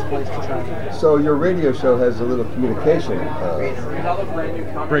wasn't the best place to try it. So your radio show has a little communication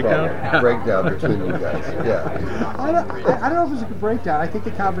Breakdown? breakdown between you guys. Yeah. I don't know if it was a breakdown. I think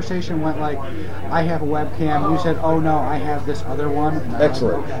the conversation went like, I have a webcam. You said, oh no, I have this other one. And I'm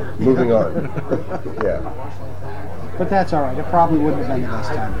Excellent. like, okay. Moving on. Yeah. But that's all right. It probably wouldn't have been the best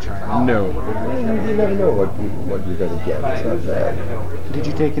time to try it. No. You never know what you're going to get. It's not bad. Did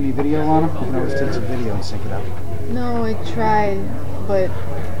you take any video on him? You can always take some video and sync it up. No, I tried, but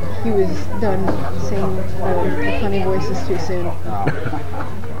he was done saying the funny voices too soon.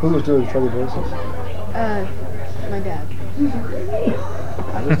 Who was doing funny voices? My dad.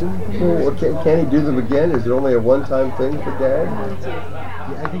 I was doing Well, can he do them again? Is it only a one-time thing for Dad?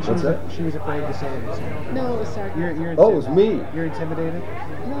 Yeah, I think What's that? she was afraid to say it. No, it was sarcasm. You're Oh, it was me. You're intimidated?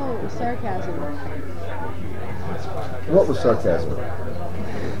 No, it was sarcasm. What was sarcasm?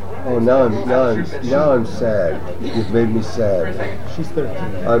 Oh, now I'm sad. You've made me sad. She's 13.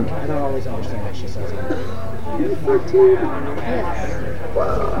 I don't always understand what she says. Yes.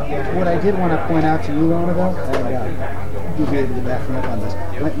 Wow. What I did want to point out to you, Lana, though, and you'll be able to back me up on this.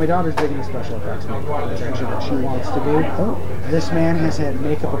 My daughter's big into special effects makeup. That's actually what she wants to do. This man has had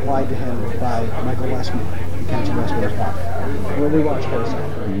makeup applied to him by Michael Westmore. You can't see Westmore's pop. Really watch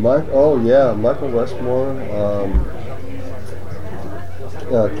Carousel. Oh yeah, Michael Westmore.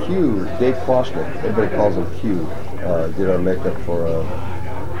 Q, Dave Kloshnik, everybody calls him Q, did our makeup for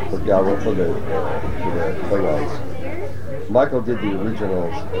Gallo, for the Klingons. Michael did the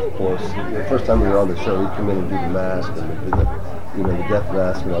originals, of course. The first time we were on the show, he'd come in and do the mask, and we'd do the death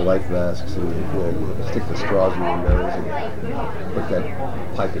mask and the life masks, and you stick the straws in your nose and put that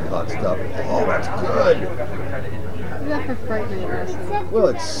piping hot stuff. Oh, that's good! Is that for frightening wrestling? Well,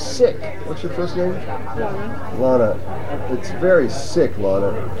 it's sick. What's your first name? Lana. Lana. It's very sick,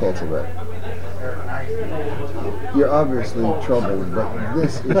 Lana. Cancel that. You're obviously troubled, but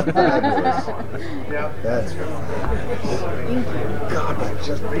this is fabulous. That's fabulous. God, I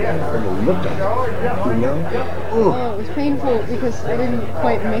just can't look at it, you know? Oh, it was painful because I didn't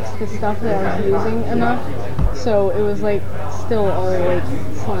quite mix the stuff that I was using enough, so it was like still all like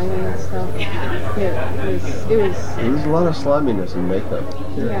slimy and stuff. Yeah, it was. There's a lot of sliminess in makeup.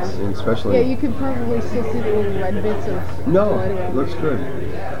 Yeah. And especially. Yeah, you could probably still see the little red bits of No, blood it around. looks good.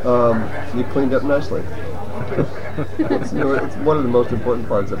 You cleaned up nicely. It's one of the most important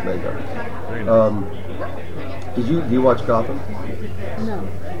parts of makeup. Do you watch Gotham? No.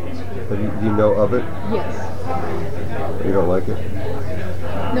 Do you know of it? Yes. You don't like it?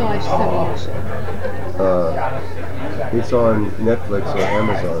 No, I just haven't watched it. It's on Netflix or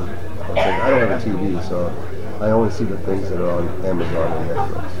Amazon. I don't have a TV, so I only see the things that are on Amazon and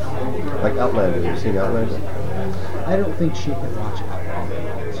Netflix. Like Outlander. Have you seen Outlander? I don't think she can watch it.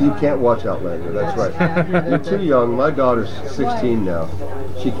 So you can't watch Outlander. That's right. You're too young. My daughter's 16 now.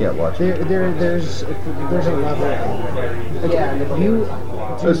 She can't watch it. There's a level. Again, if you.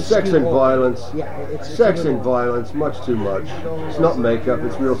 There's sex and violence. Yeah, it's Sex and violence, much too much. It's not makeup,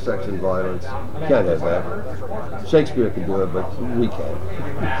 it's real sex and violence. Can't have that. Shakespeare can do it, but we can't.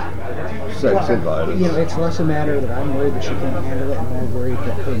 Sex and violence. You know, it's less a matter that I'm worried that she can't handle it, and more worried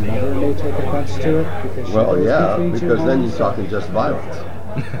that her mother may take offense to it. Because she Well, goes yeah, between two because then homes. you're talking just violence.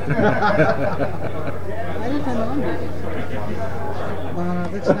 Why does my mom do it?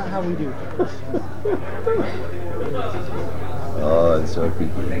 That's not how we do things. Oh, and so it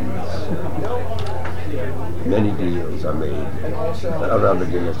begins. Many deals are made around the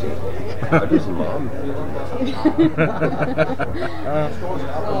dinner table. I do some mom.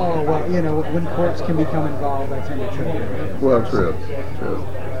 Oh, well, you know, when courts can become involved, I tend to trigger. Well, true.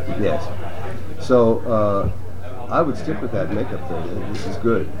 Yes. So, I would stick with that makeup thing. This is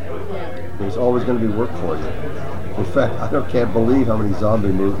good. There's always going to be work for you. In fact, can't believe how many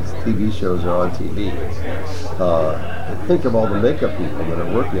zombie movies, TV shows are on TV. Think of all the makeup people that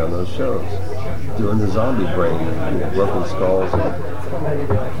are working on those shows, doing the zombie brain, broken skulls,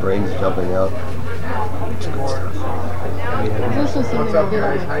 and brains jumping out. It's good stuff. It's also something I did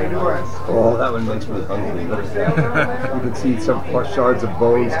on my phone. Oh, that one makes me hungry. You can see some shards of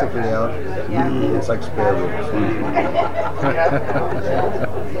bone sticking out. It's like spare ribs.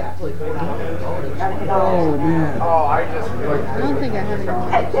 Oh man. I don't think I have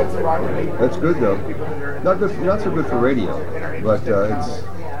any. That's good though. Not so good for radio, but it's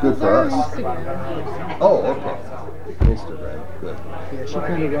good for us. Instagram. Oh, okay. Instagram, good. Yeah, she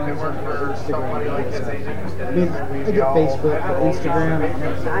kind of runs on Instagram. I mean, I get Facebook, but Instagram.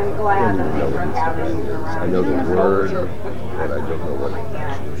 I don't even know what Instagram is. I know the word, but I don't know what it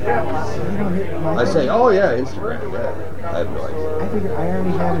is. I say, oh yeah, Instagram. Yeah, I have no idea. I figure I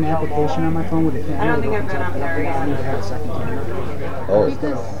already have an application on my phone with a camera. I don't think I've been up there yet. I need to have a second camera. Oh.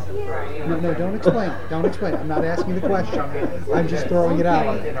 No, don't explain. Don't explain. I'm not asking the question. I'm just throwing it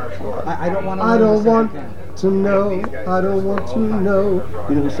out. I don't want to. I don't want to know. I don't want to know.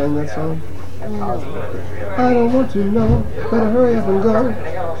 You know who sang that song? I don't want to know. Better hurry up and go.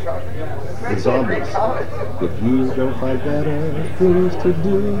 The Zombies. If you don't find better things to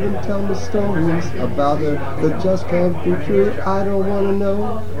do than tell me stories about her that just can't be true, I don't want to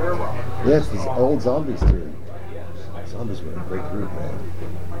know. Yes, this old Zombies tune. Zombies were a great group, man.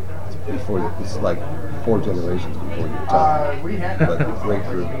 It's like 4 generations before your time, but a great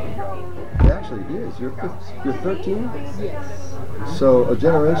group. It actually is. You're 13. Yes. So a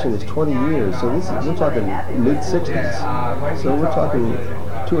generation is 20 years. So we're talking mid 60s. So we're talking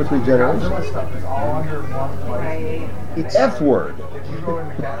 2 or 3 generations. It's F word.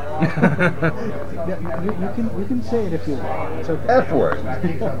 You can say it if you want. It's okay. F word.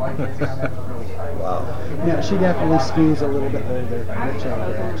 Wow. Yeah, she definitely skews a little bit older.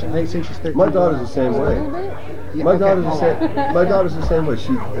 Actually, I say she's 13. My daughter's the same way. Yeah, My okay. daughter's the same way.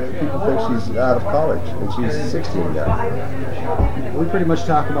 People think she's out of college, and she's 16 now. Yeah, we pretty much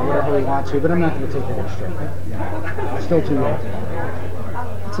talk about whatever we want to, but I'm not going to take that straight. Yeah. Still too young.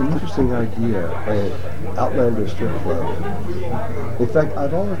 It's an interesting idea, an Outlander strip club. In fact,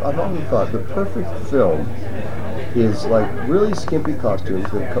 I've always thought the perfect film is like really skimpy costumes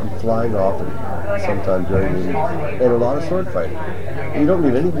that come flying off sometime during the evening, and a lot of sword fighting. You don't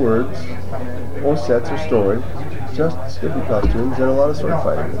need any words or sets or story, just skimpy costumes and a lot of sword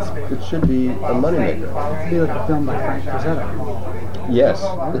fighting. It should be a moneymaker. It'd be like a film by Frank Frazetta. Yes.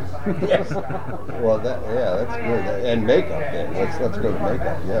 Yes. Well, that's good. And makeup, then. Let's go to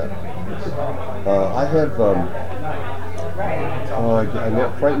makeup. Yeah. I have. I know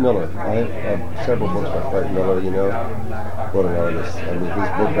Frank Miller. I have several books by Frank Miller. You know, what an artist. I mean, his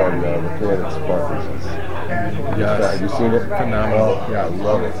book on the Planet Sparkles is. Yes. Have you seen it? Phenomenal. Oh, yeah, I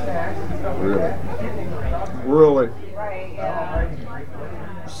love it. Really.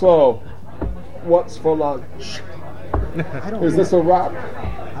 So, what's for lunch? Is this a wrap?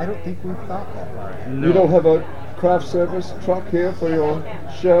 I don't think we've thought that far. No. You don't have a craft service truck here for your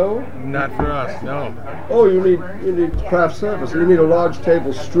show? Not for us, no. Oh, you need craft service. You need a large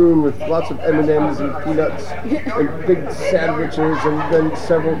table strewn with lots of M&Ms and peanuts and big sandwiches and then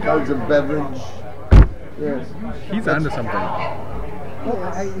several kinds of beverage. Yes. He's onto something. Well,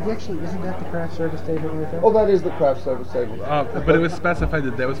 actually, isn't that the craft service table right there? Oh, that is the craft service table. But it was specified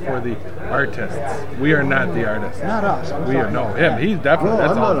that was for the artists. We are not the artists. Not us. We are no him. He's definitely. No,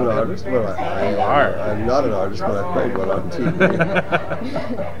 That's I'm not all an artist. Well, You are. I'm not an artist, but I played one on TV.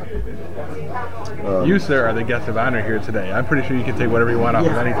 You, sir, are the guest of honor here today. I'm pretty sure you can take whatever you want off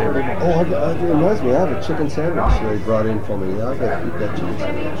of any table. Oh, it reminds me, I have a chicken sandwich they brought in for me. I gotta eat that chicken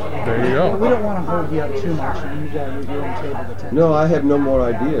sandwich. There you We go. don't want to hold you up too much. You got your own table to tend. No, I have no more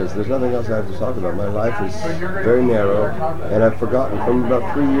ideas. There's nothing else I have to talk about. My life is very narrow, and I've forgotten, from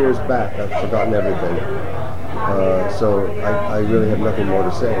about 3 years back, I've forgotten everything. So I really have nothing more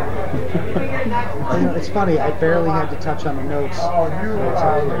to say. You know, it's funny. I barely had to touch on the notes.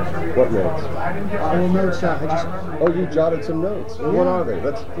 What notes? Well, notes. I just. Oh, you jotted some notes. Well, what are they?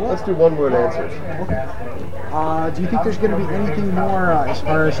 Let's do one-word answers. Do you think there's going to be anything more as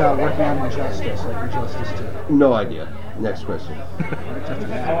far as working on Injustice, like Injustice 2? No idea. Next question.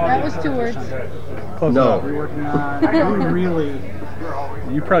 That was 2 words. Close No. enough. We're working on. You really.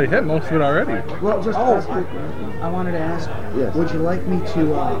 You probably hit most of it already. Well, just I wanted to ask. Yes. Would you like me to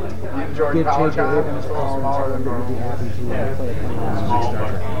give J.J. Abrams a call and tell him that you'd be happy to play a part in Star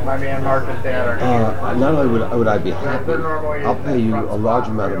Trek? My man Mark and Dad are Not only would I be happy, I'll pay you a large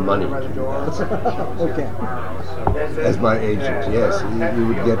amount of money to do that. Okay. As my agent, yes. You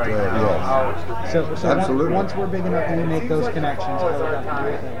would get, yes. So Absolutely. Once we're big enough and we make those connections, we'll have to do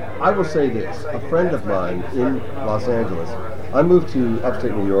it. I will say this. A friend of mine in Los Angeles, I moved to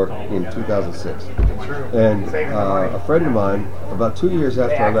upstate New York in 2006. And a friend of mine, about 2 years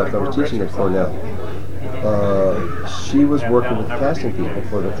after I left, I was teaching at Cornell. She was working with the casting people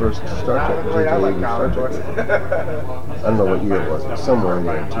for the first Star Trek, J.J. Abrams Star Trek movie. I don't know what year it was, but somewhere in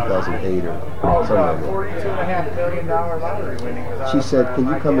there, 2008 or somewhere in $42.5 million lottery winning. she said, can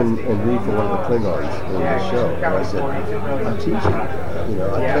you come and read for one of the Klingons in the show? And I said, I'm teaching. You know,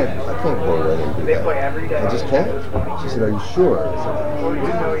 I can't go in and do that. I just can't. She said, are you sure? I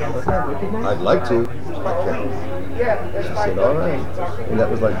said, I'd like to. I can't. She said, all right. And that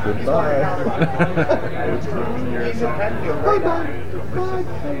was like, goodbye. Bye-bye. Bye.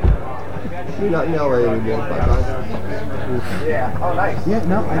 You're not in LA anymore. Bye-bye. Yeah. Oh, nice. Yeah,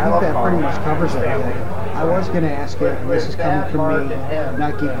 no, I think that pretty much covers it. I was going to ask you, and this is coming from me,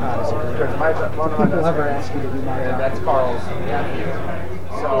 not Geek Odyssey. Do people ever ask you to do my That's Carl's nephew.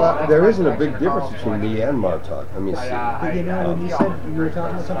 There isn't a big difference between me and Martok. I mean, But you know, when you said you were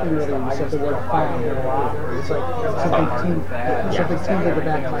talking about something earlier, you said the word fine. It's like something teamed at the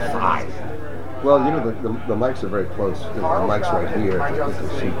back of my eye. well, you know, the mics are very close. The mic's right here. The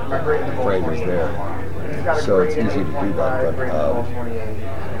sheet frame is there. So it's easy to do that.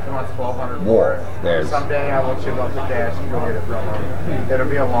 But Wolf, there's. Someday I will chip up the dash and go get it from him. It'll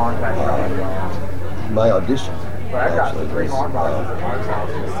be a long time coming. My audition. But I've got Actually, 3 was, more boxes at Mark's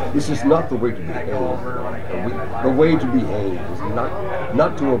house. this is not the way to behave. The way to behave is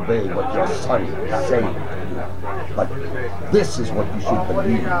not to obey what your son is saying. But this is what you should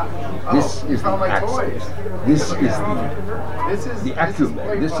believe. This is the access. This is the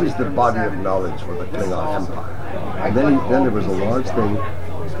acumen. This is the body of knowledge for the Klingon Empire. And then there was a large thing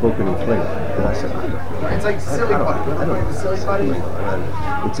spoken in Klingon, and I said, It's like silly I don't know. silly buddy.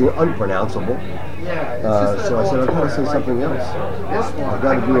 It's unpronounceable. So I said, I've got to say something else. I've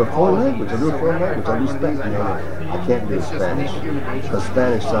got to do a foreign language. I do a foreign language. I do Spanish. No, I can't do Spanish. Because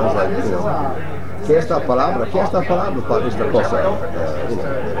Spanish sounds like, you know, ¿qué esta palabra para esta cosa? You know,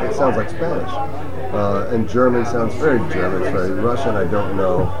 it sounds like Spanish. And German sounds very German. It's very Russian. I don't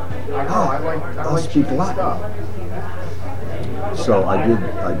know. I'll speak Latin. So I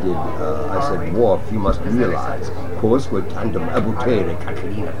said, Worf, you must realize, quousque tandem abutere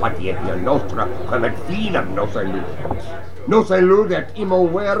Caterina patietnia nostra, quemet finam nos eludet. Nos eludet imo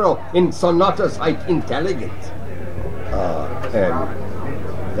vero in sonatas ait intelligent. And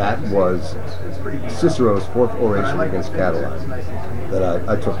that was Cicero's 4th oration against Catiline. That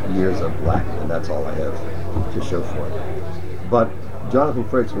I took years of Latin, and that's all I have to show for it. But Jonathan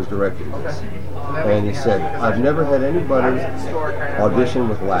Frakes was directing this. And he said, I've never had anybody audition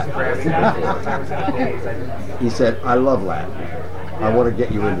with Latin before. He said, I love Latin. I want to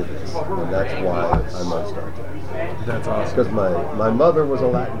get you into this. And that's why I'm on Star Trek. That's awesome. Because my mother was a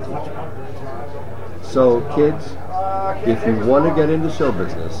Latin teacher. So kids, if you want to get into show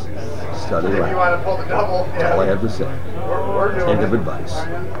business, study Latin. That's all I have to say. End of advice.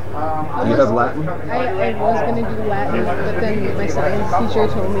 Do you have Latin? I was going to do Latin, but then my science teacher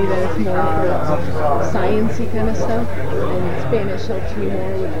told me that it's more for sciencey kind of stuff, and Spanish helps me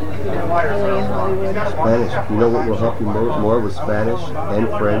more with, you know, LA and Hollywood. Spanish. You know what will help you more with Spanish and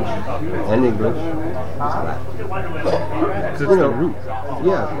French and English? Is Latin. It's You the know, root.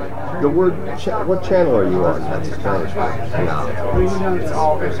 yeah. The word, what channel are you on? That's a Spanish word.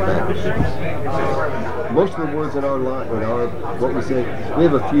 No, it's Spanish. Most of the words in our line, what we say, we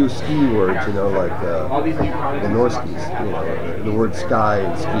have a few ski words, you know, like the Norskis, you know, the word sky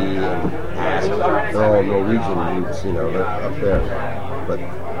and ski and ask, they're all Norwegian roots, you know, they're up there. But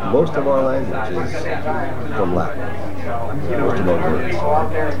most of our language is from Latin. Most of our words.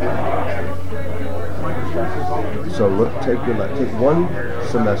 So take one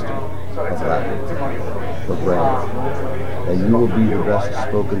semester of Latin for grammar, and you will be the best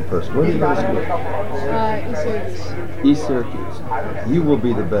spoken person. Where do you go to school? East Syracuse. You will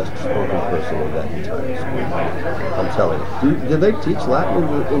be the best spoken person in that entire school. I'm telling you. Do they teach Latin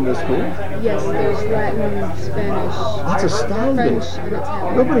in the school? Yes, there's Latin, Spanish, That's astounding. French, and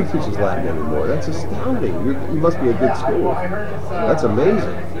Italian. Nobody teaches Latin anymore. That's astounding. You must be a good school. That's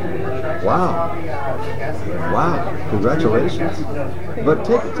amazing. Wow. Wow. Congratulations. But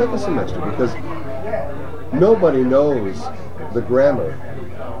take a semester, because nobody knows the grammar.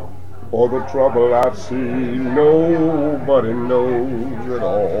 All the trouble I've seen, nobody knows it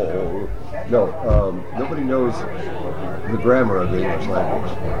all. No, nobody knows the grammar of the English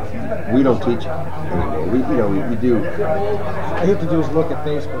language. We don't teach it anymore. We do. All you have to do is look at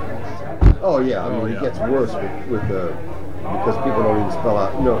Facebook. Oh yeah, I mean it gets worse with because people don't even spell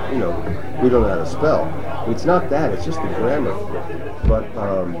out. We don't know how to spell. It's not that, it's just the grammar. But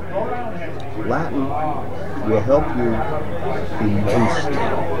Latin will help you immensely.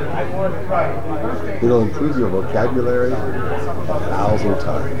 It'll improve your vocabulary 1,000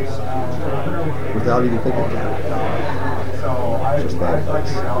 times without even thinking about it. Just that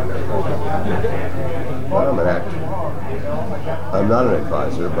advice. I'm an actor. I'm not an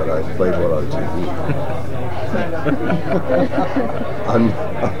advisor, but I played one on TV.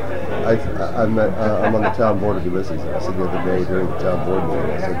 I'm on the town board of Ulysses, and I said the other day during the town board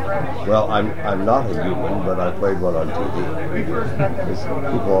meeting, I said, well, I'm not a human, but I played one on TV. Because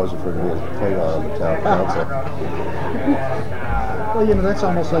people always refer to me as a Klingon on the town council. Well, that's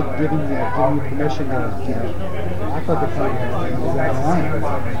almost like giving you permission to, act like a Klingon.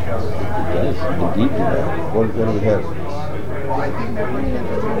 Yes, indeed, What do we have?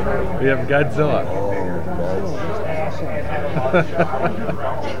 We have Godzilla. Oh, nice.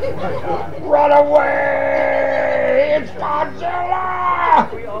 Run away! It's Godzilla!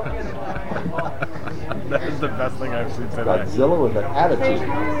 That is the best thing I've seen today. Godzilla with an attitude.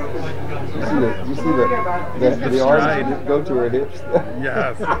 You see the arms that go to her hips?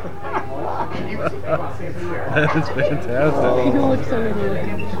 Yes. That is fantastic. You look so good.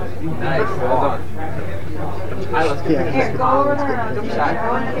 Nice. Well done. Go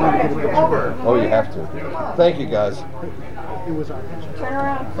over. Oh, you have to. Thank you, guys. It was our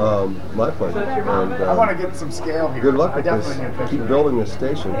pleasure. My pleasure. And I want to get some scale here. good luck with I this. definitely need a Keep building this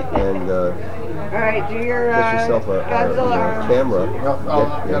station and All right, do your get yourself a camera.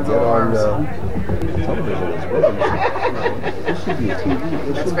 Get on television as well. This should be a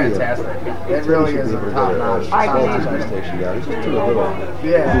TV. That's fantastic. It really is a top-notch television station now. It's just do a little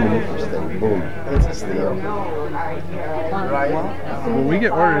this thing. Boom. It's a steal. Right? When we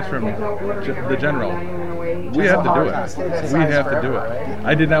get orders from the general, we have to do it. We have to do it.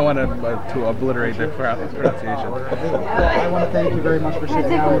 I did not want to obliterate the pronunciation. I want to thank you very much for sitting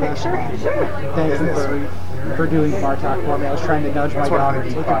down with us. Thank you for doing Bar Talk for me. I was trying to nudge my daughter to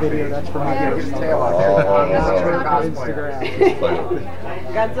take a video. That's for my Tail out there. Instagram.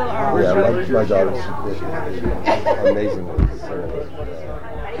 Yeah, my daughter's amazingly serious.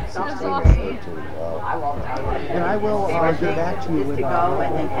 16 or 13. Wow. And I will get back to you with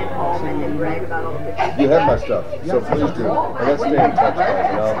and then head home and then brag about all the pictures. You have my stuff, so please do. And let's stay in touch,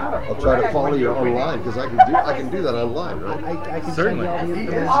 guys. And I'll try to follow you online because I can do that online, right? I can Certainly. send you all the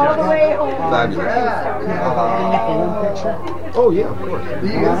information. All the way home. Fabulous. One picture. Oh yeah, of course.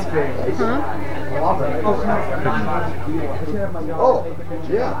 Oh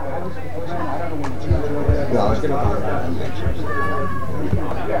yeah. No, I was gonna.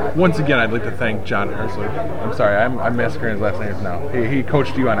 Once again, I'd like to thank John Herzler. I'm sorry, I'm massacring his last names now. He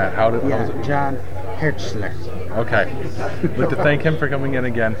coached you on that. How was it? John Hertzler. Okay. I'd like to thank him for coming in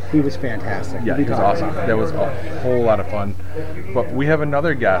again. He was fantastic. Yeah, he was awesome. That was a whole lot of fun. But we have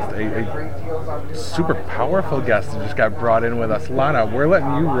another guest, a super powerful guest that just got brought in with us. Lana, we're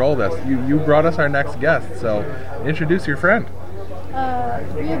letting you roll this. You brought us our next guest, so introduce your friend.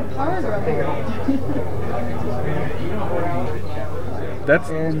 We have Power Girl here. That's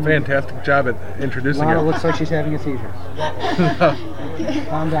a fantastic job at introducing Lana her. looks like she's having a seizure.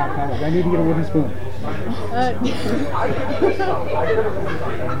 Calm down. I need to get a wooden spoon.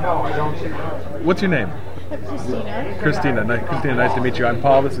 What's your name? Christina. Christina, nice to meet you. I'm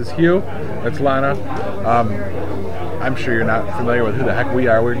Paul. This is Hugh. That's Lana. I'm sure you're not familiar with who the heck we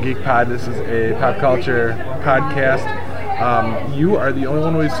are. We're Geek Pod. This is a pop culture podcast. You are the only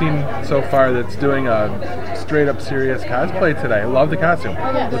one we've seen so far that's doing a straight up serious cosplay today. I love the costume.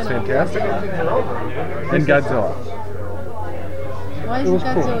 Looks fantastic. And Godzilla. Why is It was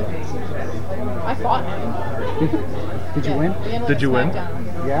Godzilla? I fought him. Did you win? Did you win?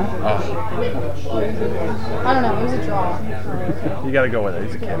 Yeah? Oh, I don't know. It was a draw. you got to go with it.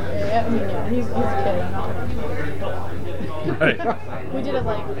 He's a kid. Yeah, he's a Right. kid. We did it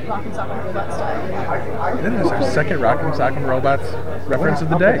like Rock and Sock and Robot style. This is our second Rock'em Sock'em Robots reference of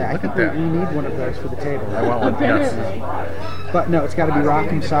the day. I Look think at that. we need one of those for the table. I want one. Yes. But no, it's got to be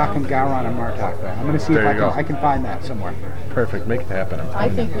Rock'em Sock'em Gowron and Martok. I'm going to see if There you go. I can find that somewhere. Perfect. Make it happen. I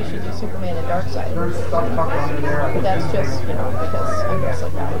think we should do Superman and Darkseid. But that's just, because I'm just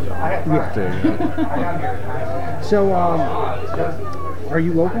like that. There you go. So, are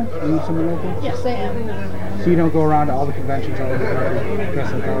you local? Are you someone local? Yes, I am. So you don't go around to all the conventions all over the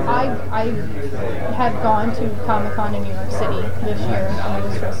country? I had gone to Comic-Con in New York City this year, and I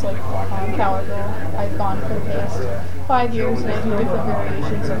was dressed like Power Girl. I've gone for the past 5 years, and I do different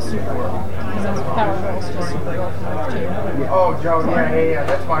variations of Supergirl. Because that's Power Girl's just Supergirl from Earth 2. Oh, Joe, yeah,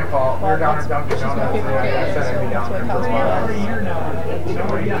 that's my fault. We're down at Dunkin' She's my Donuts. favorite character, so that's what cosplay is.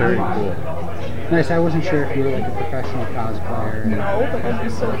 Very cool. Nice. I wasn't sure if you were like a professional cosplayer. No, but that'd be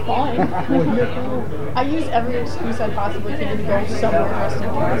so fun. I use every excuse I possibly can to go somewhere dressed in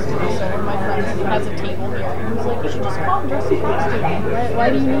costume. So one of my friends has a table here, and he's like, "You should just come dressed in costume." Why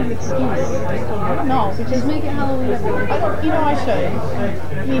do you need an excuse? I don't know, because Just make it Halloween every year. I don't, I should.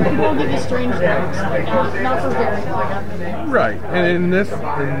 I mean, people will give you strange looks, but not for very long. Right, and in this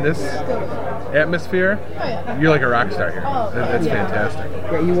atmosphere, Oh, yeah. you're like a rock star here. Oh, That's yeah. fantastic.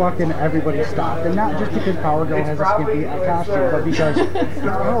 Yeah, you walk in, everybody stopped, and not just because Power Girl has a skimpy costume, but because it's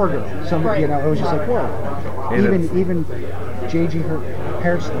Power Girl. So Right. it was just like, whoa. And Even JG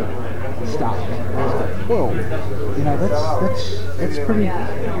Hairsley stopped. I was like, whoa. That's a pretty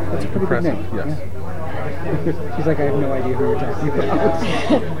big Impressive, name. yes. Yeah. She's like, I have no idea who you're talking about.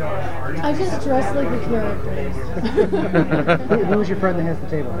 I just dress like the characters. Who's your friend that has the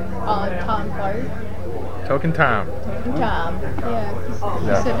table? Tom Clark. Token Tom. Tom. Yeah, he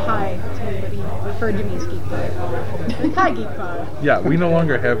Yeah. said hi to me, but he referred to me as Geek Pod. Hi, Geek Pod. Yeah, we no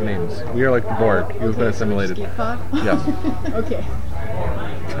longer have names. We are like the Borg. You've been assimilated. Geek Pod? Yes. Okay.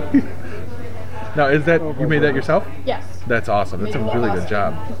 Now, is that you made that yourself? Yes. That's awesome. That's a really good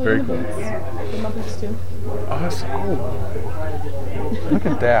job. Very cool. My boots too. Awesome. Look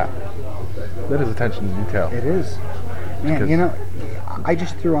at that. That is attention to detail. It is. Man, Because- I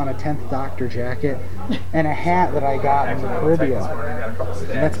just threw on a 10th Doctor jacket and a hat that I got in the Caribbean.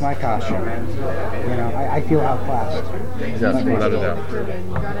 And that's my costume. I feel outclassed. Yes, without a doubt.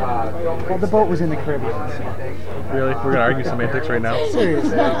 Well, the boat was in the Caribbean. So. Really? We're going to argue semantics right now?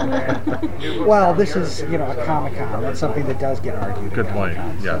 Seriously. Well, this is, a Comic-Con. That's something that does get argued. Good at point.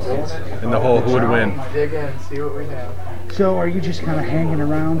 Comic-Con. Yes. And the whole who would win. Dig in, see what we have. So are you just kind of hanging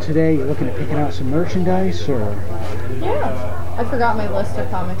around today? You looking at picking out some merchandise, or? Yeah. I forgot my list of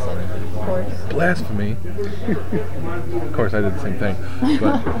comics in, of course. Blasphemy. Of course, I did the same thing.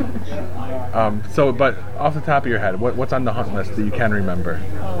 But, but off the top of your head, what's on the hunt list that you can remember?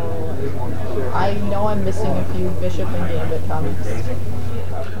 I know I'm missing a few Bishop and Gambit comics.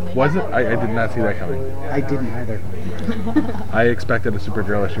 Was it? I did not see that coming. I didn't either. I expected a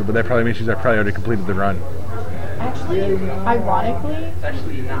Supergirl issue, but that probably means she's probably already completed the run. Actually, ironically,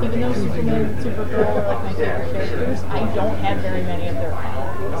 even though Superman and Supergirl are like my favorite characters, I don't have very many of their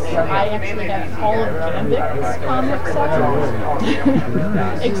comics. I actually have all of Gambit's comic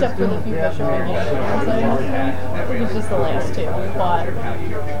sets, except for the few Bishop and Gambit ones that I have. It was just the last two, but I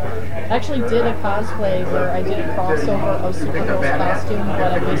actually did a cosplay where I did a crossover of Supergirl's costume,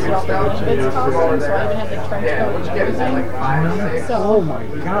 but I based it off of Gambit's costume, so I even had the trench coat and everything. So, Oh my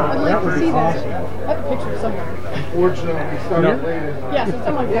God, that would be awesome. I have a picture somewhere. Fortunately, we started later. Yes, it's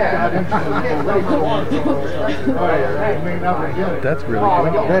on my phone. That's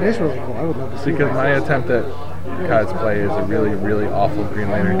really cool. That is really cool. I would love to see Because that. my attempt at cosplay is a really, really awful Green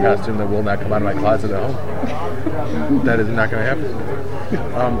Lantern costume that will not come out of my closet at home. That is not going to happen.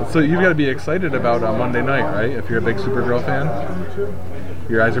 So you've got to be excited about Monday night, right? If you're a big Supergirl fan.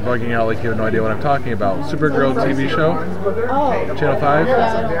 Your eyes are bugging out like you have no idea what I'm talking about. Supergirl TV show? Oh. Channel 5? Yeah,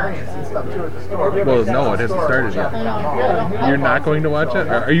 I don't watch that. Well, no, it hasn't started yet. I know. You're not going to watch it?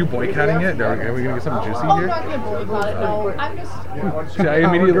 Are you boycotting it? Are we going to get something juicy Oh, I'm here? not going to boycott it, no. I'm just... See, I Power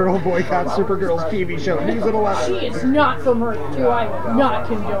immediately... Girl boycott Supergirl's TV show. News at 11. She is not from Earth 2. I would not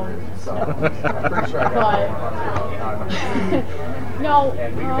condone this. But... No, I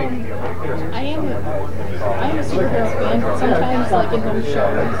am a Supergirl fan, but sometimes, like, in those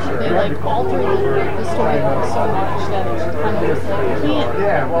shows, they, like, alter the storyline so much that it's kind of just like, you can't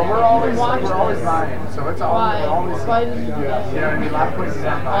Yeah, well, we're always watch this. buying, so it's Why? always. Why did you do that? You know what I mean? A lot of places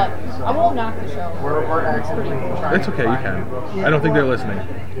I'm But buying. I won't knock the show. We're actively trying. It's okay, you can. I don't think they're listening.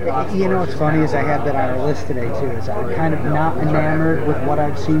 What's funny is I had that on our list today too. Is I'm kind of not enamored with what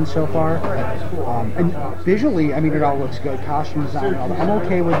I've seen so far, and visually, I mean, it all looks good. Costume design, all that. I'm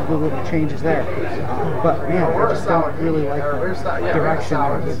okay with the little changes there, but man, I just don't really like the direction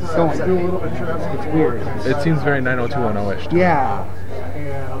that it's going. It's weird. It seems very 90210-ish. Yeah.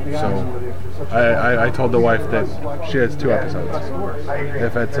 So, I told the wife that she has 2 episodes.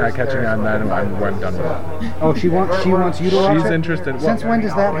 If it's not catching on, then I'm done with it. Oh, she wants you to watch She's it? interested. Since when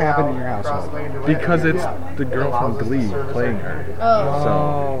does that happen in your household? Because it's the girl from Glee playing her. Oh.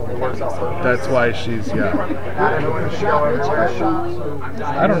 So that's why she's I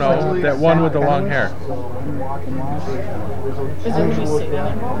don't know, that one with the long hair. Is it going to be singing?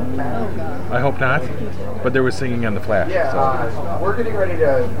 Oh, God. I hope not. But there was singing on The Flash. Yeah, So. we're getting ready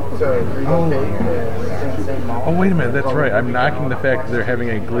to relocate. Oh, wait a minute, that's right. I'm knocking the fact that they're having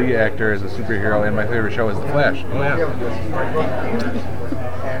a Glee actor as a superhero, and my favorite show is The Flash. Oh, yeah.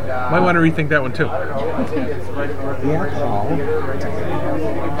 And Might want to rethink that one too. Yeah, Paul.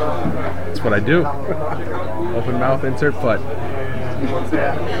 That's what I do. Open mouth, insert foot.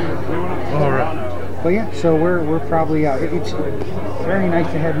 All right. But yeah, so we're probably it's very nice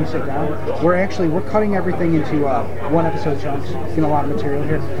to have you sit down. We're cutting everything into one episode chunks. Getting a lot of material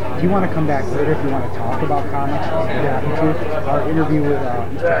here. If you want to come back later, if you want to talk about comics, you're happy to. Our interview with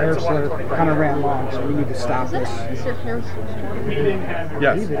Mr. Hertzler kind of ran long, so we need to stop Is this. that Mr. Hertzler? I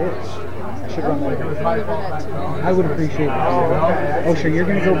Yes. believe it is. I should run later. Deliver that to me. I would appreciate it. Oh, sure, you're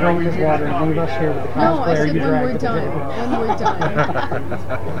going to go bring this water and leave us here with the No, I cosplayer said you when dragged we're to the done. table. When we're done.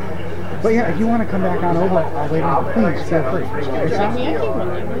 But yeah, if you want to come back on over later, please feel free. I mean, I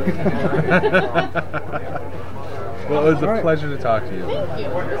can Well, it was a All right. pleasure to talk to you. Thank you.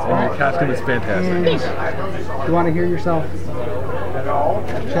 And your costume is fantastic. And you want to hear yourself?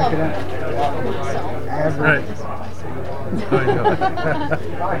 Check it out. Right. I know.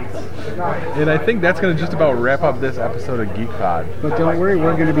 And I think that's going to just about wrap up this episode of Geek Pod. But don't worry,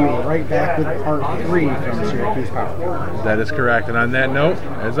 we're going to be right back with part 3 from Syracuse Power. That is correct. And on that note,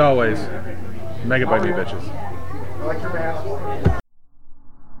 as always, Megabyte me, bitches. I like your mask.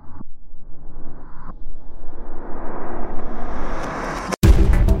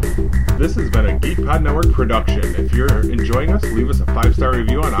 This has been a Geek Pod Network production. If you're enjoying us, leave us a 5-star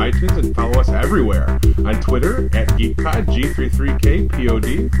review on iTunes and follow us everywhere. On Twitter, at GeekPod,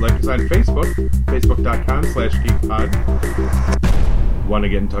 G33KPOD. Like us on Facebook, facebook.com/GeekPod. Want to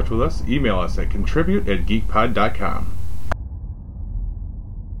get in touch with us? Email us at contribute@geekpod.com.